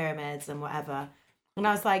like pyramids and whatever. And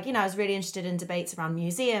I was like, you know, I was really interested in debates around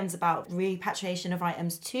museums, about repatriation of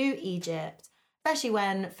items to Egypt, especially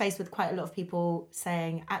when faced with quite a lot of people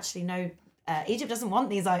saying, actually, no, Egypt doesn't want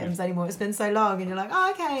these items anymore. It's been so long, and you're like,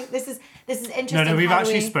 oh, okay, this is interesting. No, we've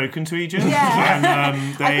actually spoken to Egypt. Yeah.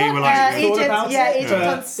 And they were like,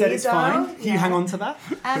 Egypt said it's fine. You hang on to that.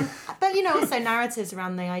 But also narratives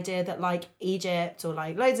around the idea that like Egypt or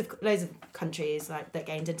like loads of countries like that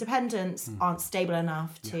gained independence aren't stable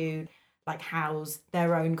enough to like house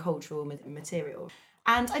their own cultural material.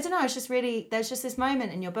 And I don't know, there's just this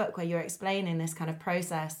moment in your book where you're explaining this kind of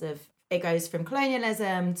process of it goes from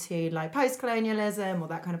colonialism to like post-colonialism or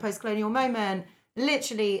that kind of post-colonial moment,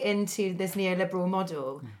 literally into this neoliberal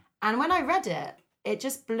model. And when I read it, it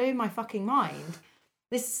just blew my fucking mind.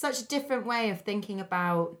 This is such a different way of thinking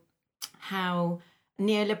about how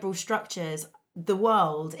neoliberal structures, the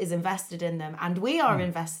world is invested in them and we are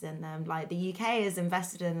invested in them. Like the UK is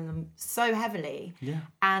invested in them so heavily. Yeah.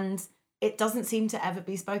 And it doesn't seem to ever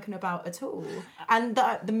be spoken about at all. And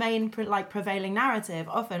the main prevailing narrative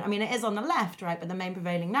often, I mean, it is on the left, right? But the main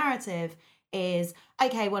prevailing narrative is,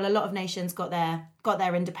 okay, well, a lot of nations got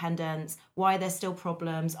their independence. Why are there still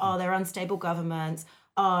problems? Oh, they're unstable governments.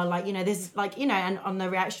 Oh, and on the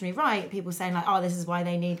reactionary right, people saying like, oh, this is why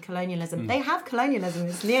they need colonialism. They have colonialism.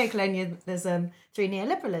 It's neocolonialism through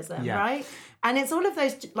neoliberalism, right? And it's all of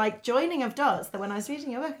those like joining of dots that when I was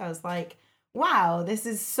reading your book, I was like, wow, this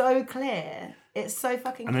is so clear. It's so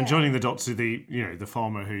fucking And clear. then joining the dots to the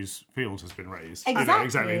farmer whose field has been raised.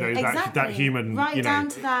 Exactly. That human, right down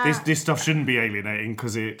to that. This stuff shouldn't be alienating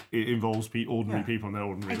because it involves ordinary people and their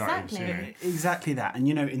ordinary lives. Exactly that.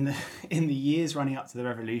 And in the years running up to the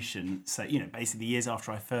revolution, so basically the years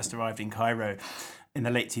after I first arrived in Cairo in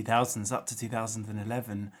the late 2000s up to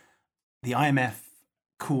 2011, the IMF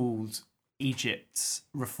called Egypt's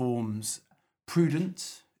reforms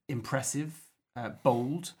prudent, impressive,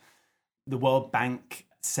 bold. The World Bank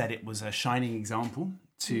said it was a shining example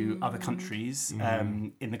to other countries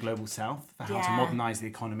in the global south for how to modernise the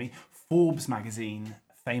economy. Forbes magazine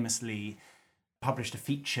famously published a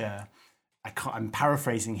feature, I'm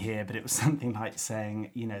paraphrasing here, but it was something like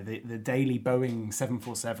saying, the daily Boeing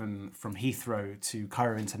 747 from Heathrow to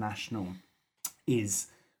Cairo International is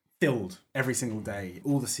filled every single day.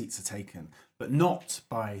 All the seats are taken, but not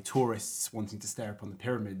by tourists wanting to stare upon the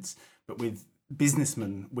pyramids, but with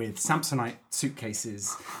businessmen with Samsonite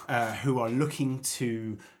suitcases who are looking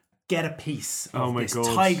to get a piece of this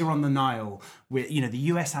tiger on the Nile. Where the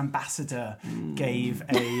US ambassador gave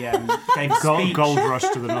a speech, gold rush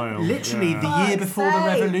to the Nile, literally the year before the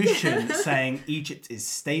revolution, saying Egypt is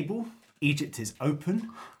stable, Egypt is open,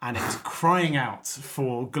 and it's crying out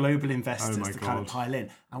for global investors to kind of pile in.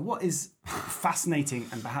 And what is fascinating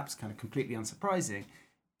and perhaps kind of completely unsurprising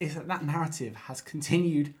is that narrative has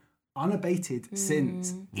continued unabated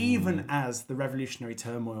since, even as the revolutionary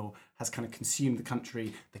turmoil has kind of consumed the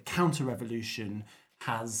country. The counter-revolution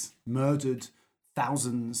has murdered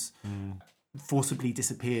thousands, forcibly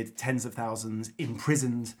disappeared tens of thousands,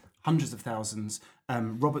 imprisoned hundreds of thousands.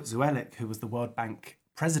 Robert Zuelik, who was the World Bank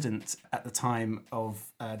president at the time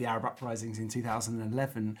of the Arab uprisings in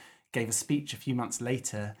 2011, gave a speech a few months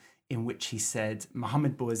later in which he said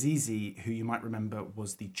Mohamed Bouazizi, who you might remember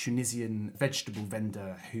was the Tunisian vegetable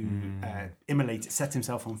vendor who set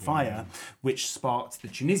himself on fire, which sparked the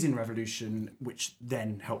Tunisian revolution, which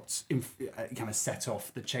then helped kind of set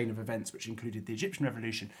off the chain of events, which included the Egyptian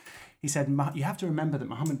revolution. He said, you have to remember that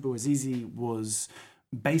Mohamed Bouazizi was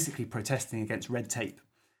basically protesting against red tape.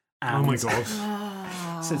 And oh my God.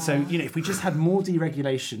 So if we just had more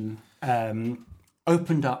deregulation,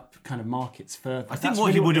 opened up kind of markets further. I think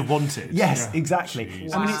what he would have wanted. Yes, exactly.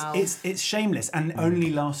 Jeez. I mean, it's shameless. And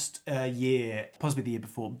only last year, possibly the year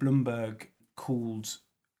before, Bloomberg called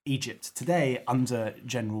Egypt today, under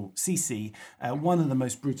General Sisi, one of the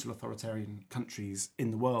most brutal authoritarian countries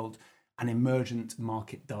in the world, an emergent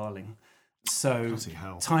market darling. So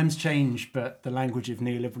times change, but the language of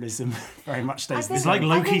neoliberalism very much stays the same. It's like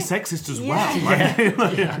low-key sexist as well. Right?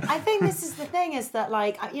 I think this is the thing, is that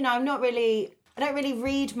I don't really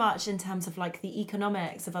read much in terms of like the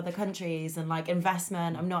economics of other countries and like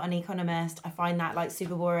investment. I'm not an economist. I find that like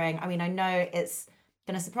super boring. I mean, I know it's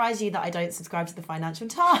going to surprise you that I don't subscribe to the Financial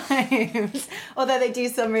Times, although they do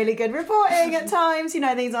some really good reporting at times.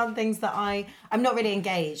 These aren't things that I'm not really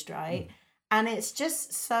engaged, right? And it's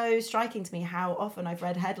just so striking to me how often I've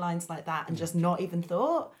read headlines like that and just not even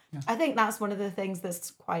thought. Yeah. I think that's one of the things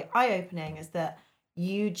that's quite eye-opening, is that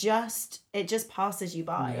it just passes you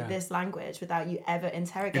by, this language, without you ever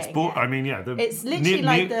interrogating it. It's literally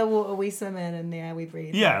like the water we swim in and the air we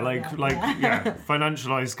breathe.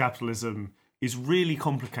 Financialized capitalism is really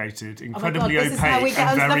complicated, incredibly opaque,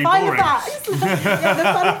 and very boring. The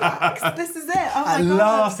fun facts. This is it. At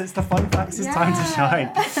last, it's the fun facts. It's time to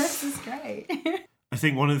shine. This is great. I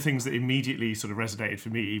think one of the things that immediately sort of resonated for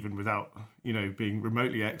me, even without, being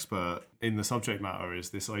remotely expert in the subject matter, is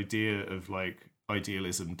this idea of like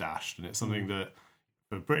idealism dashed. And it's something that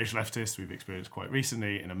for British leftists we've experienced quite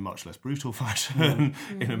recently in a much less brutal fashion,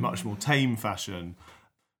 in a much more tame fashion.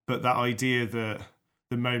 But that idea that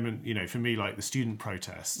the moment, for me, like the student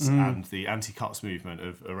protests and the anti-cuts movement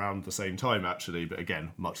of around the same time, actually, but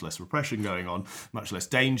again, much less repression going on, much less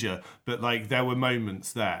danger. But like there were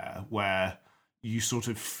moments there where you sort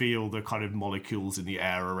of feel the kind of molecules in the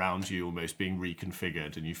air around you almost being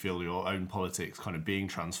reconfigured, and you feel your own politics kind of being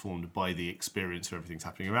transformed by the experience of everything's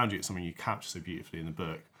happening around you. It's something you capture so beautifully in the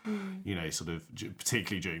book, sort of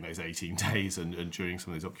particularly during those 18 days and during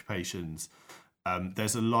some of those occupations.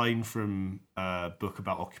 There's a line from a book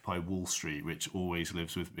about Occupy Wall Street, which always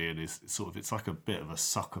lives with me and is sort of, it's like a bit of a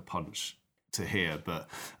sucker punch to hear, but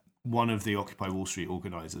one of the Occupy Wall Street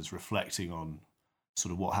organisers reflecting on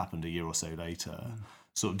sort of what happened a year or so later,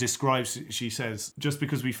 sort of describes, she says, just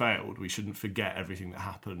because we failed, we shouldn't forget everything that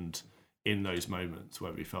happened in those moments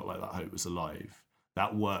where we felt like that hope was alive.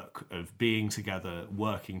 That work of being together,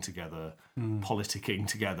 working together, politicking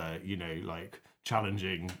together, like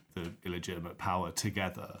challenging the illegitimate power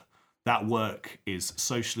together. That work is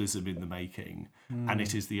socialism in the making, and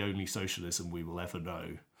it is the only socialism we will ever know.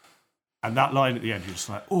 And that line at the end, you're just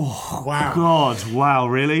like, oh, wow. God, wow,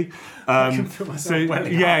 really?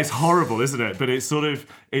 It's horrible, isn't it? But it's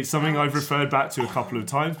something I've referred back to a couple of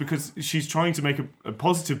times because she's trying to make a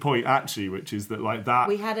positive point, actually, which is that like that...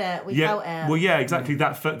 We felt it. Well, yeah, exactly.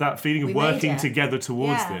 That feeling of working together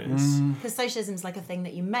towards this. Because socialism's like a thing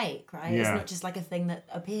that you make, right? Yeah. It's not just like a thing that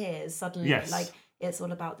appears suddenly. Yes. Like, it's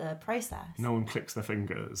all about the process. No one clicks their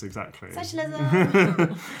fingers, exactly.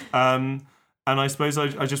 Socialism! And I suppose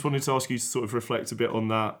I just wanted to ask you to sort of reflect a bit on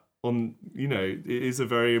that. It is a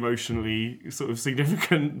very emotionally sort of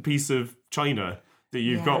significant piece of China that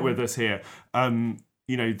you've got with us here.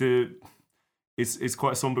 It's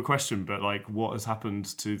quite a somber question, but like, what has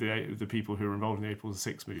happened to the people who are involved in the April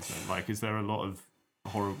 6 movement? Like, is there a lot of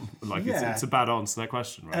horrible? Like, it's a bad answer to that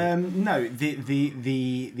question, right? No,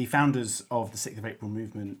 the founders of the 6th of April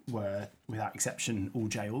movement were, without exception, all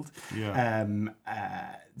jailed. Yeah.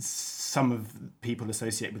 Some of the people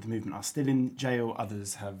associated with the movement are still in jail.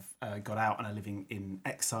 Others have got out and are living in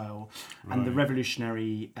exile. Right. And the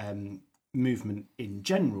revolutionary movement in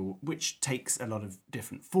general, which takes a lot of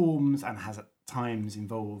different forms and has at times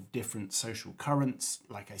involved different social currents,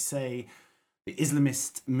 like I say, the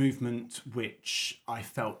Islamist movement, which I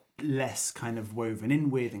felt less kind of woven in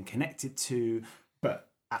with and connected to, but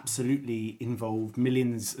absolutely involved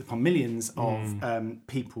millions upon millions of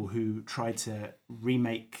people who tried to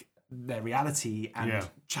remake their reality and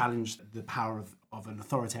challenge the power of an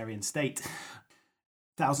authoritarian state.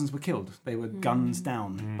 Thousands were killed. They were gunned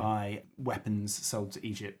down by weapons sold to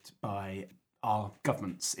Egypt by our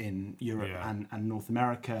governments in Europe and North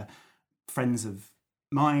America. Friends of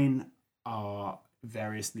mine are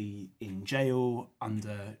variously in jail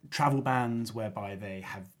under travel bans, whereby they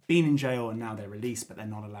have been in jail and now they're released, but they're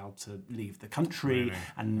not allowed to leave the country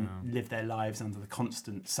and live their lives under the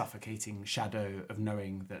constant suffocating shadow of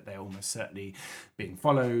knowing that they're almost certainly being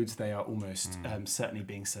followed, they are almost certainly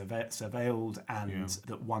being surveilled, and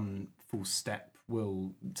that one false step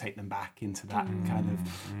will take them back into that kind of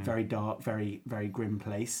very dark, very, very grim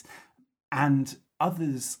place. And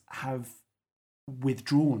others have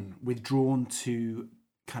withdrawn to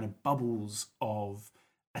kind of bubbles of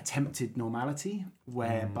attempted normality,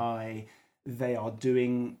 whereby they are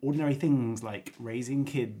doing ordinary things like raising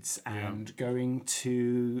kids and going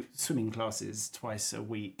to swimming classes twice a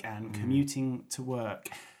week and commuting to work.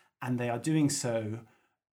 And they are doing so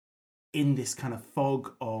in this kind of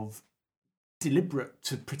fog of deliberate,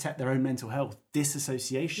 to protect their own mental health,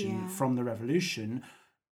 disassociation from the revolution,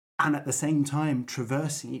 and at the same time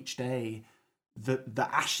traversing each day the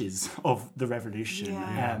ashes of the revolution.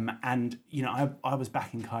 And I was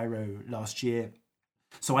back in Cairo last year,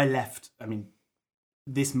 so I left. I mean,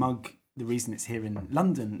 this mug, the reason it's here in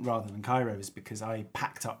London rather than Cairo is because I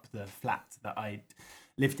packed up the flat that I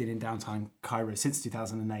lived in downtown Cairo since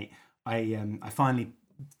 2008. I finally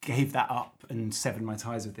gave that up and severed my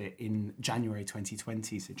ties with it in January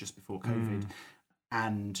 2020, so just before COVID.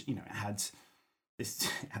 And it had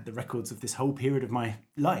the records of this whole period of my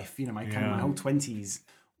life. My whole 20s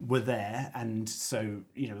were there, and so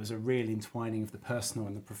there was a real entwining of the personal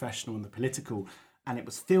and the professional and the political, and it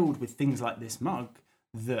was filled with things like this mug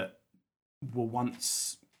that were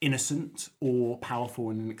once innocent or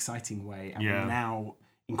powerful in an exciting way, and were now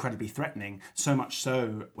incredibly threatening. So much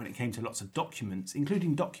so when it came to lots of documents,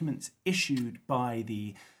 including documents issued by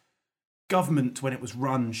the government, when it was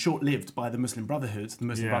run short-lived by the Muslim Brotherhood, the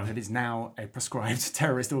Muslim Brotherhood is now a proscribed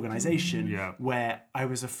terrorist organisation, where I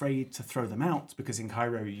was afraid to throw them out because in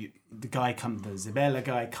Cairo, the Zibela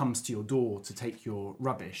guy comes to your door to take your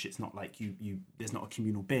rubbish. It's not like there's not a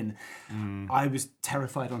communal bin. I was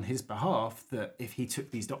terrified on his behalf that if he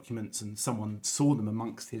took these documents and someone saw them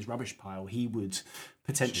amongst his rubbish pile, he would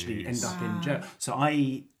potentially end up in jail. So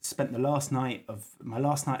I spent the last night of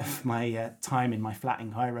my time in my flat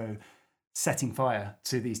in Cairo setting fire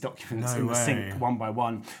to these documents in the sink one by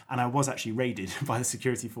one, and I was actually raided by the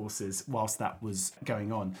security forces whilst that was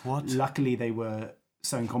going on. Luckily they were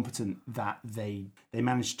so incompetent that they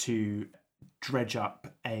managed to dredge up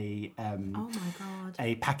a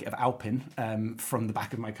packet of Alpin from the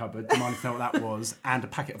back of my cupboard, demanding to know what that was, and a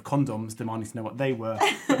packet of condoms, demanding to know what they were,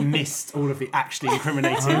 but missed all of the actually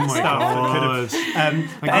incriminating stuff.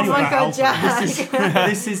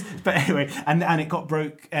 But anyway, and it got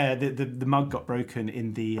broke. The mug got broken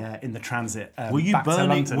in the transit. Were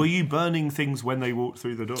you burning things when they walked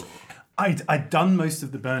through the door? I'd done most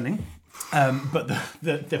of the burning. But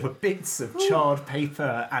there were bits of charred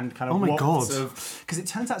paper and kind of because it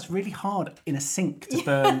turns out it's really hard in a sink to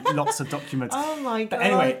burn lots of documents. Oh my god! But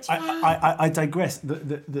anyway, I digress.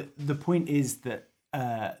 The point is that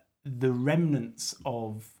the remnants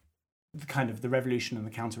of the revolution and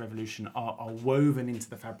the counter-revolution are woven into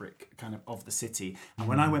the fabric of the city. And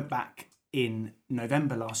when I went back in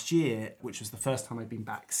November last year, which was the first time I'd been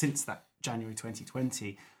back since that January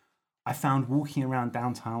 2020, I found walking around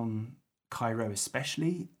downtown Cairo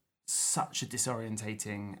especially such a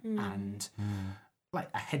disorientating and like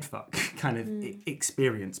a headfuck kind of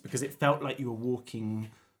experience, because it felt like you were walking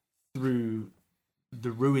through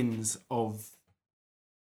the ruins of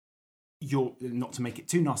your, not to make it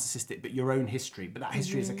too narcissistic, but your own history. But that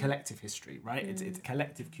history is a collective history, right? It's a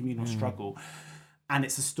collective communal struggle, and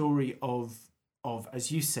it's a story of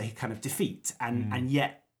as you say, kind of defeat, and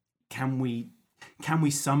yet can we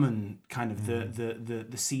summon kind of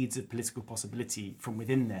the seeds of political possibility from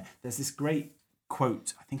within there? There's this great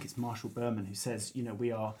quote, I think it's Marshall Berman, who says,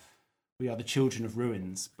 we are the children of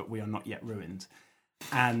ruins, but we are not yet ruined.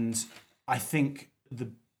 And I think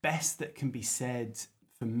the best that can be said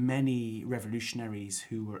for many revolutionaries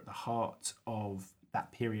who were at the heart of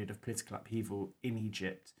that period of political upheaval in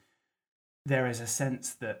Egypt, there is a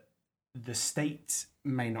sense that the state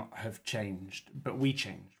may not have changed, but we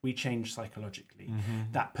changed. We changed psychologically.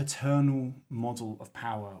 That paternal model of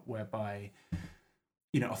power whereby,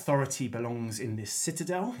 authority belongs in this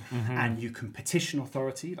citadel and you can petition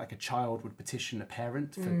authority like a child would petition a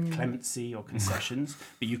parent for clemency or concessions,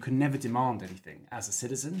 but you can never demand anything as a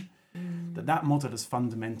citizen. That model is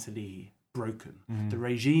fundamentally broken. The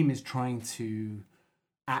regime is trying to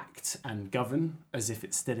act and govern as if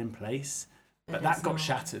it's still in place. But that got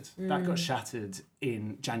shattered. That got shattered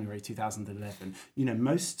in January 2011.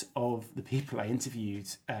 Most of the people I interviewed,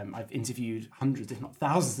 I've interviewed hundreds, if not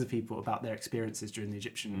thousands of people about their experiences during the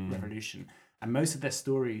Egyptian revolution. And most of their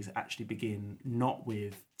stories actually begin not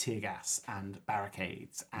with tear gas and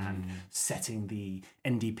barricades and setting the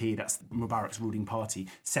NDP, that's Mubarak's ruling party,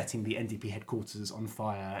 setting the NDP headquarters on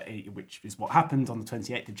fire, which is what happened on the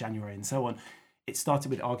 28th of January and so on. It started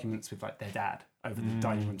with arguments with their dad over the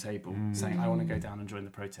dining room table, saying, I want to go down and join the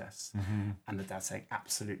protests. And the dad saying,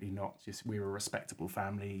 absolutely not. Just, we're a respectable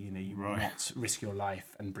family. You will not risk your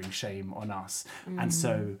life and bring shame on us. And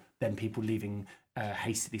so then people leaving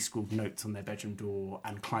hastily scrawled notes on their bedroom door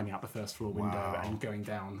and climbing out the first floor window and going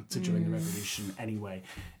down to join the revolution anyway.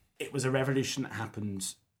 It was a revolution that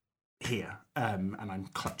happened here. And I'm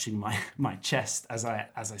clutching my chest as I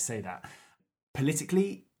say that.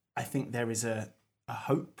 Politically, I think there is a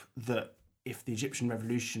hope that if the Egyptian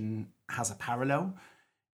revolution has a parallel,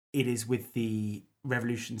 it is with the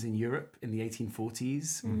revolutions in Europe in the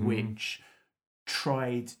 1840s, which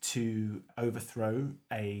tried to overthrow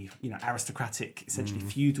a aristocratic, essentially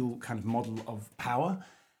feudal kind of model of power,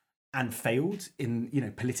 and failed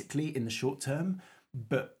in politically in the short term,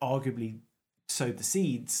 but arguably sowed the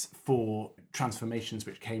seeds for transformations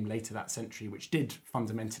which came later that century, which did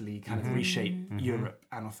fundamentally kind of reshape Europe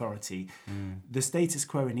and authority. The status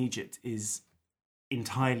quo in Egypt is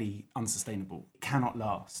entirely unsustainable. It cannot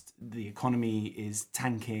last. The economy is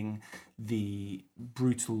tanking. The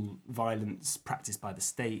brutal violence practiced by the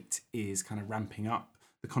state is kind of ramping up.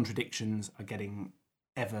 The contradictions are getting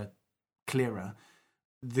ever clearer.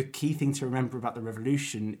 The key thing to remember about the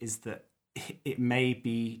revolution is that it may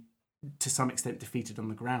be to some extent defeated on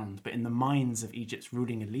the ground, but in the minds of Egypt's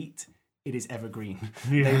ruling elite, it is evergreen.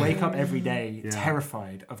 They wake up every day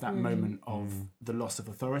terrified of that moment of the loss of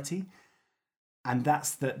authority. And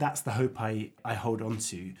that's the hope I hold on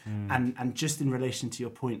to. And just in relation to your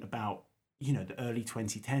point about, the early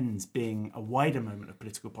 2010s being a wider moment of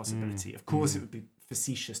political possibility, of course it would be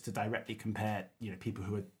facetious to directly compare, people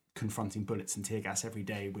who are confronting bullets and tear gas every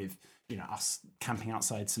day with, us camping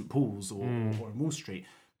outside St. Paul's or in Wall Street.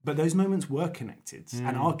 But those moments were connected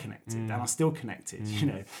and are connected and are still connected.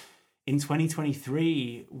 In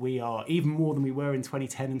 2023, we are, even more than we were in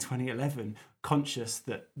 2010 and 2011, conscious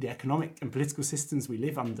that the economic and political systems we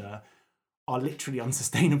live under are literally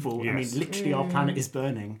unsustainable. Yes. I mean, literally our planet is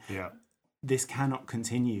burning. Yeah. This cannot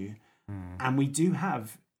continue. And we do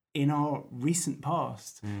have, in our recent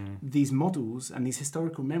past, these models and these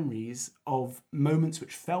historical memories of moments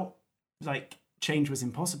which felt like change was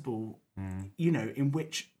impossible, in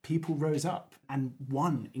which people rose up and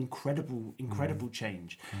won incredible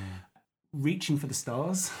change. Reaching for the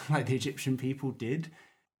stars, like the Egyptian people did,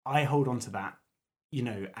 I hold on to that,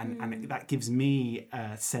 and that gives me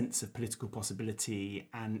a sense of political possibility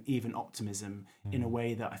and even optimism in a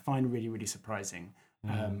way that I find really, really surprising,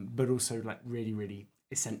 but also like really, really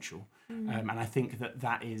essential. And I think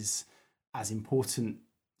that is as important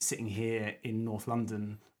sitting here in North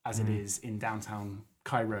London as it is in downtown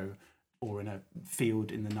Cairo or in a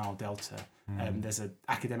field in the Nile Delta. There's an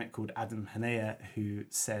academic called Adam Hanea who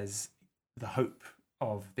says the hope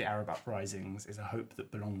of the Arab uprisings is a hope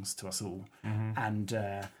that belongs to us all. And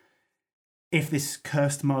if this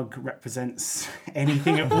cursed mug represents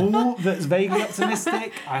anything at all that's vaguely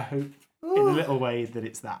optimistic, I hope in a little way that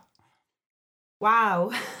it's that.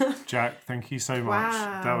 Wow. Jack, thank you so much.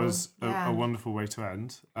 Wow. That was a wonderful way to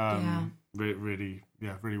end. Really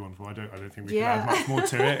wonderful. I don't think we can add much more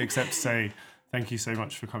to it except to say thank you so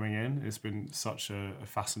much for coming in. It's been such a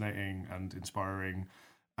fascinating and inspiring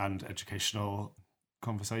and educational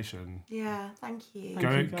conversation. Yeah, thank you. Go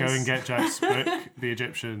and get Jack's book, The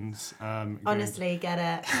Egyptians. Honestly, get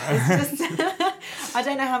it. It's just, I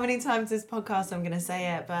don't know how many times this podcast I'm going to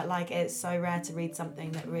say it, but like it's so rare to read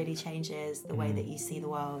something that really changes the way that you see the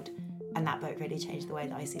world. And that book really changed the way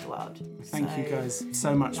that I see the world. Thank you guys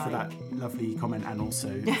so much for that lovely comment and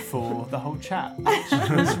also for the whole chat, which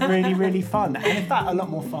was really, really fun. And in fact, a lot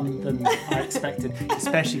more fun than I expected,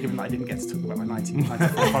 especially given that I didn't get to talk about my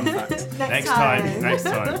 1994 fun fact. Next time.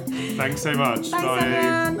 Thanks so much. Thanks, Bye.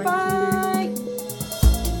 everyone. Bye.